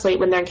encapsulate,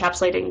 when they're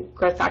encapsulating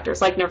growth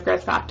factors like nerve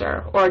growth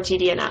factor or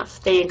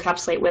GDNF, they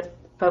encapsulate with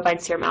bovine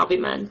serum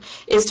albumin,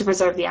 is to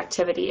preserve the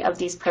activity of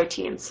these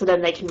proteins so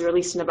then they can be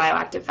released in a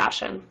bioactive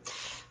fashion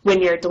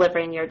when you're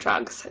delivering your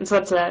drugs. And so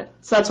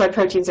that's why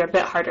proteins are a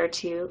bit harder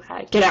to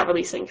get out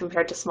releasing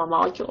compared to small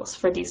molecules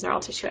for these neural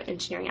tissue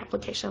engineering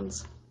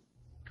applications.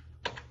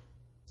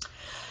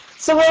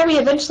 So where we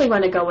eventually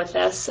want to go with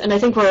this, and I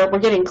think we're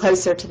getting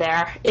closer to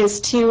there,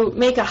 is to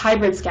make a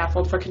hybrid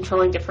scaffold for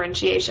controlling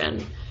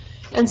differentiation.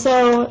 And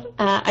so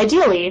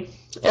ideally,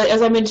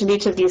 as I mentioned,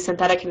 each of these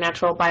synthetic and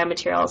natural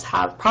biomaterials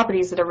have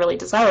properties that are really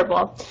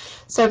desirable.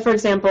 So for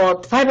example,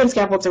 the fibrin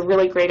scaffolds are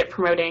really great at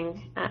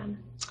promoting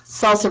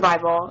cell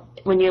survival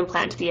when you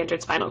implant the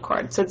injured spinal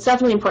cord. So it's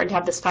definitely important to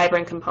have this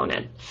fibrin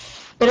component.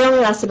 But it only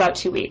lasts about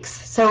 2 weeks.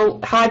 So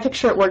how I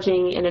picture it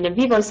working in an in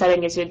vivo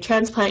setting is you'd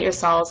transplant your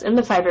cells in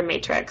the fibrin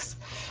matrix,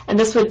 and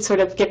this would sort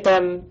of get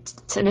them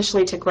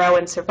initially to grow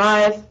and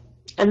survive.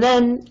 And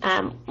then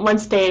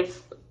once they've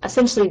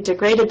essentially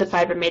degraded the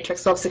fibrin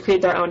matrix, they'll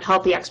secrete their own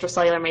healthy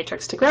extracellular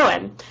matrix to grow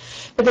in.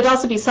 But they'd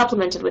also be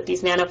supplemented with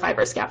these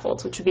nanofiber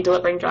scaffolds, which would be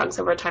delivering drugs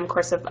over a time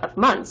course of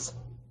months.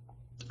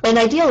 And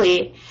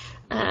ideally,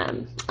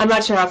 I'm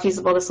not sure how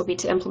feasible this will be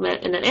to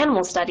implement in an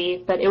animal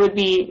study, but it would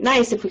be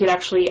nice if we could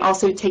actually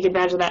also take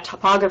advantage of that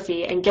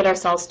topography and get our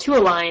cells to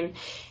align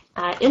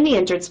in the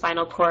injured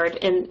spinal cord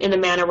in a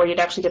manner where you'd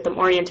actually get them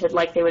oriented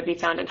like they would be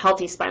found in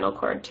healthy spinal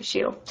cord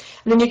tissue.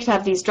 And then you could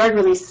have these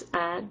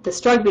this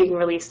drug being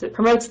released that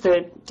promotes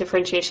the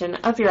differentiation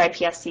of your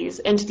iPSCs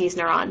into these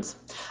neurons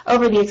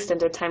over the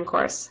extended time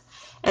course.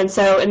 And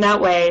so in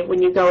that way,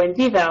 when you go in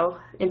vivo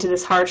into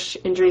this harsh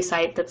injury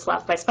site that's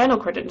left by spinal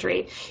cord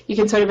injury, you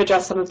can sort of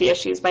address some of the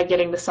issues by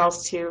getting the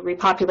cells to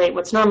repopulate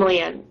what's normally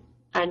a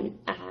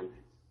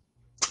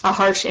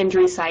harsh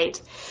injury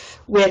site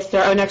with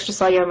their own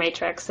extracellular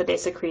matrix that they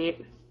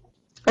secrete,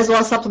 as well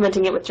as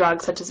supplementing it with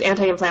drugs such as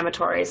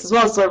anti-inflammatories, as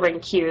well as delivering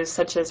cues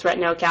such as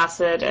retinoic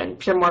acid and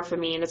pure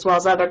morphamine, as well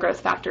as other growth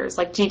factors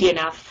like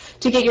GDNF,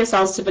 to get your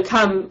cells to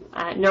become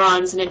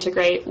neurons and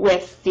integrate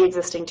with the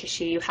existing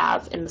tissue you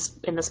have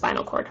in the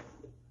spinal cord.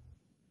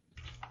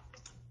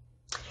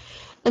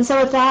 And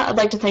so with that, I'd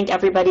like to thank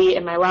everybody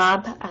in my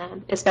lab,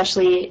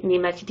 especially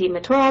Nima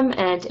Kadimaturam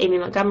and Amy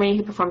Montgomery,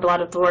 who performed a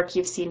lot of the work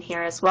you've seen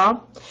here as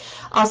well.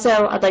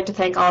 Also, I'd like to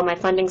thank all of my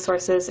funding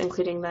sources,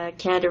 including the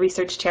Canada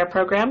Research Chair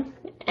Program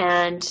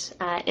and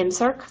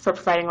INSERC for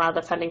providing a lot of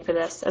the funding for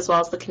this, as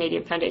well as the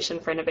Canadian Foundation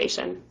for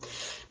Innovation,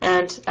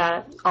 and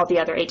all the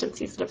other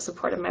agencies that have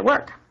supported my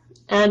work.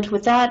 And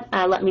with that,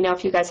 let me know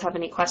if you guys have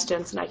any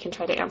questions, and I can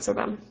try to answer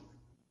them.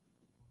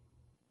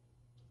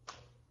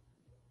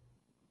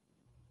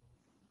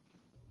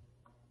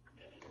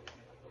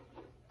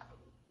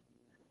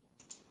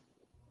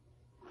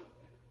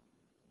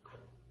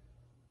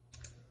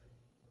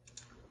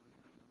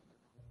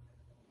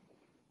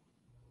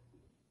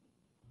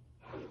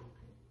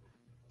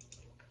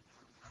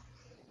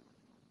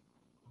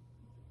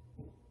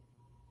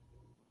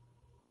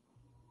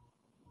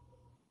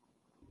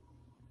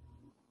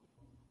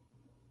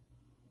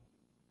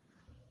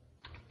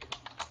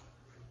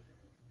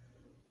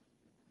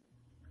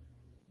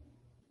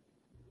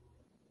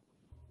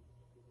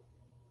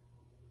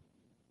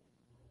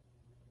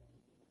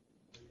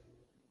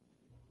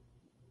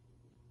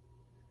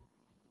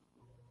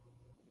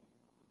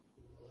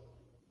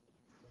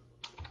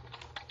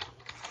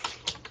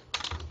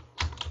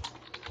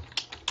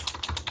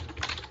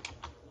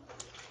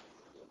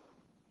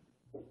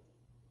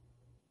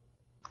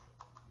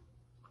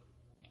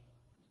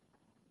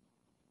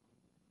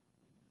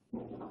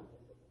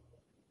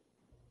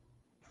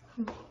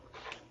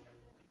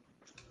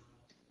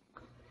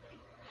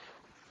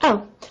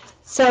 Oh,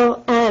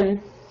 so I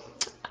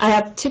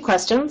have 2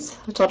 questions,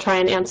 which I'll try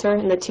and answer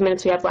in the 2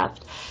 minutes we have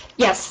left.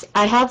 Yes,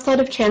 I have thought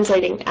of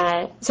translating.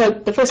 So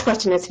the first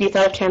question is, have you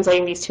thought of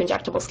translating these to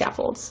injectable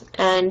scaffolds?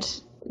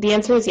 And the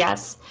answer is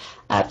yes.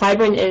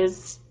 Fibrin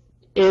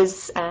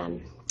is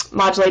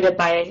modulated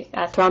by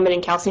thrombin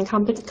and calcium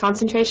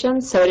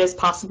concentrations, so it is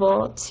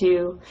possible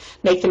to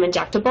make them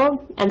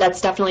injectable, and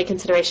that's definitely a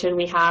consideration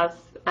we have.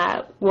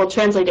 We'll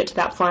translate it to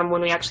that form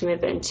when we actually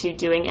move into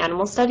doing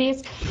animal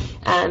studies.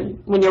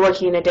 When you're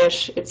working in a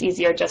dish, it's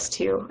easier just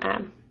to you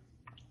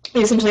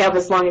essentially have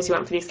as long as you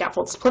want for these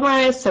scaffolds to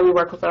polymerize, so we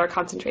work with lower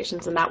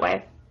concentrations in that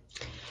way.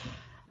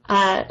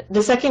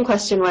 The second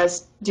question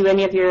was, do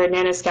any of your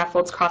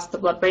nanoscaffolds cross the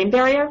blood-brain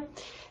barrier?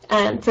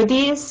 For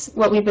these,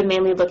 what we've been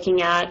mainly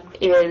looking at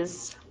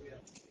is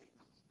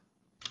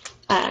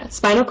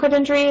spinal cord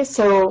injury.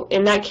 So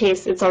in that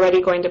case, it's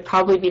already going to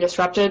probably be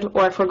disrupted,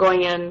 or if we're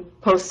going in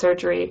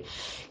post-surgery,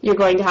 you're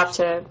going to have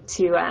to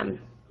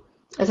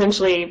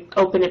essentially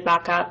open it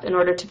back up in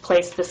order to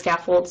place the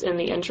scaffolds in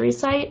the injury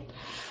site.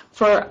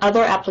 For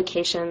other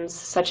applications,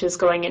 such as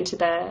going into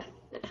the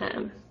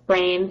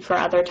brain for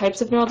other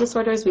types of neural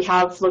disorders, we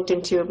have looked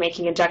into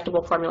making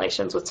injectable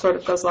formulations, which sort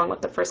of goes along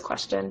with the first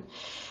question,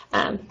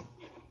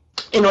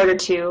 in order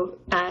to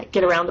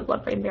get around the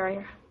blood-brain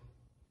barrier.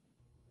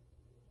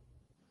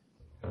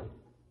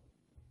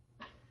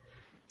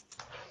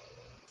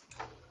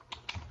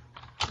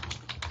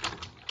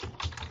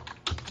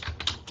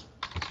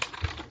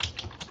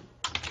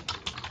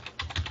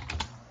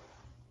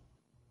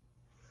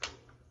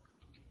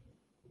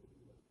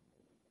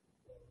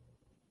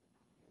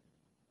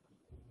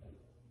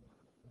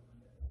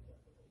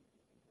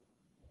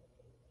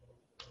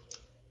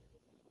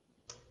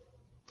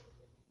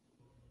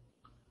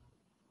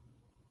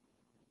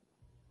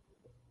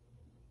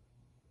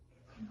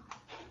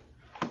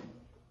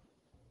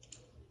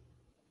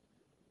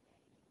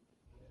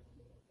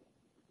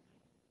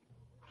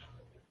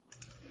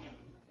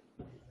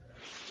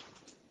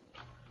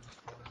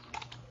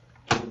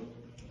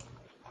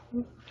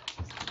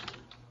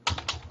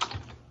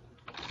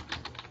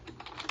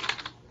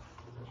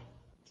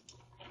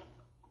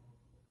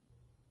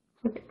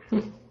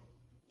 Okay.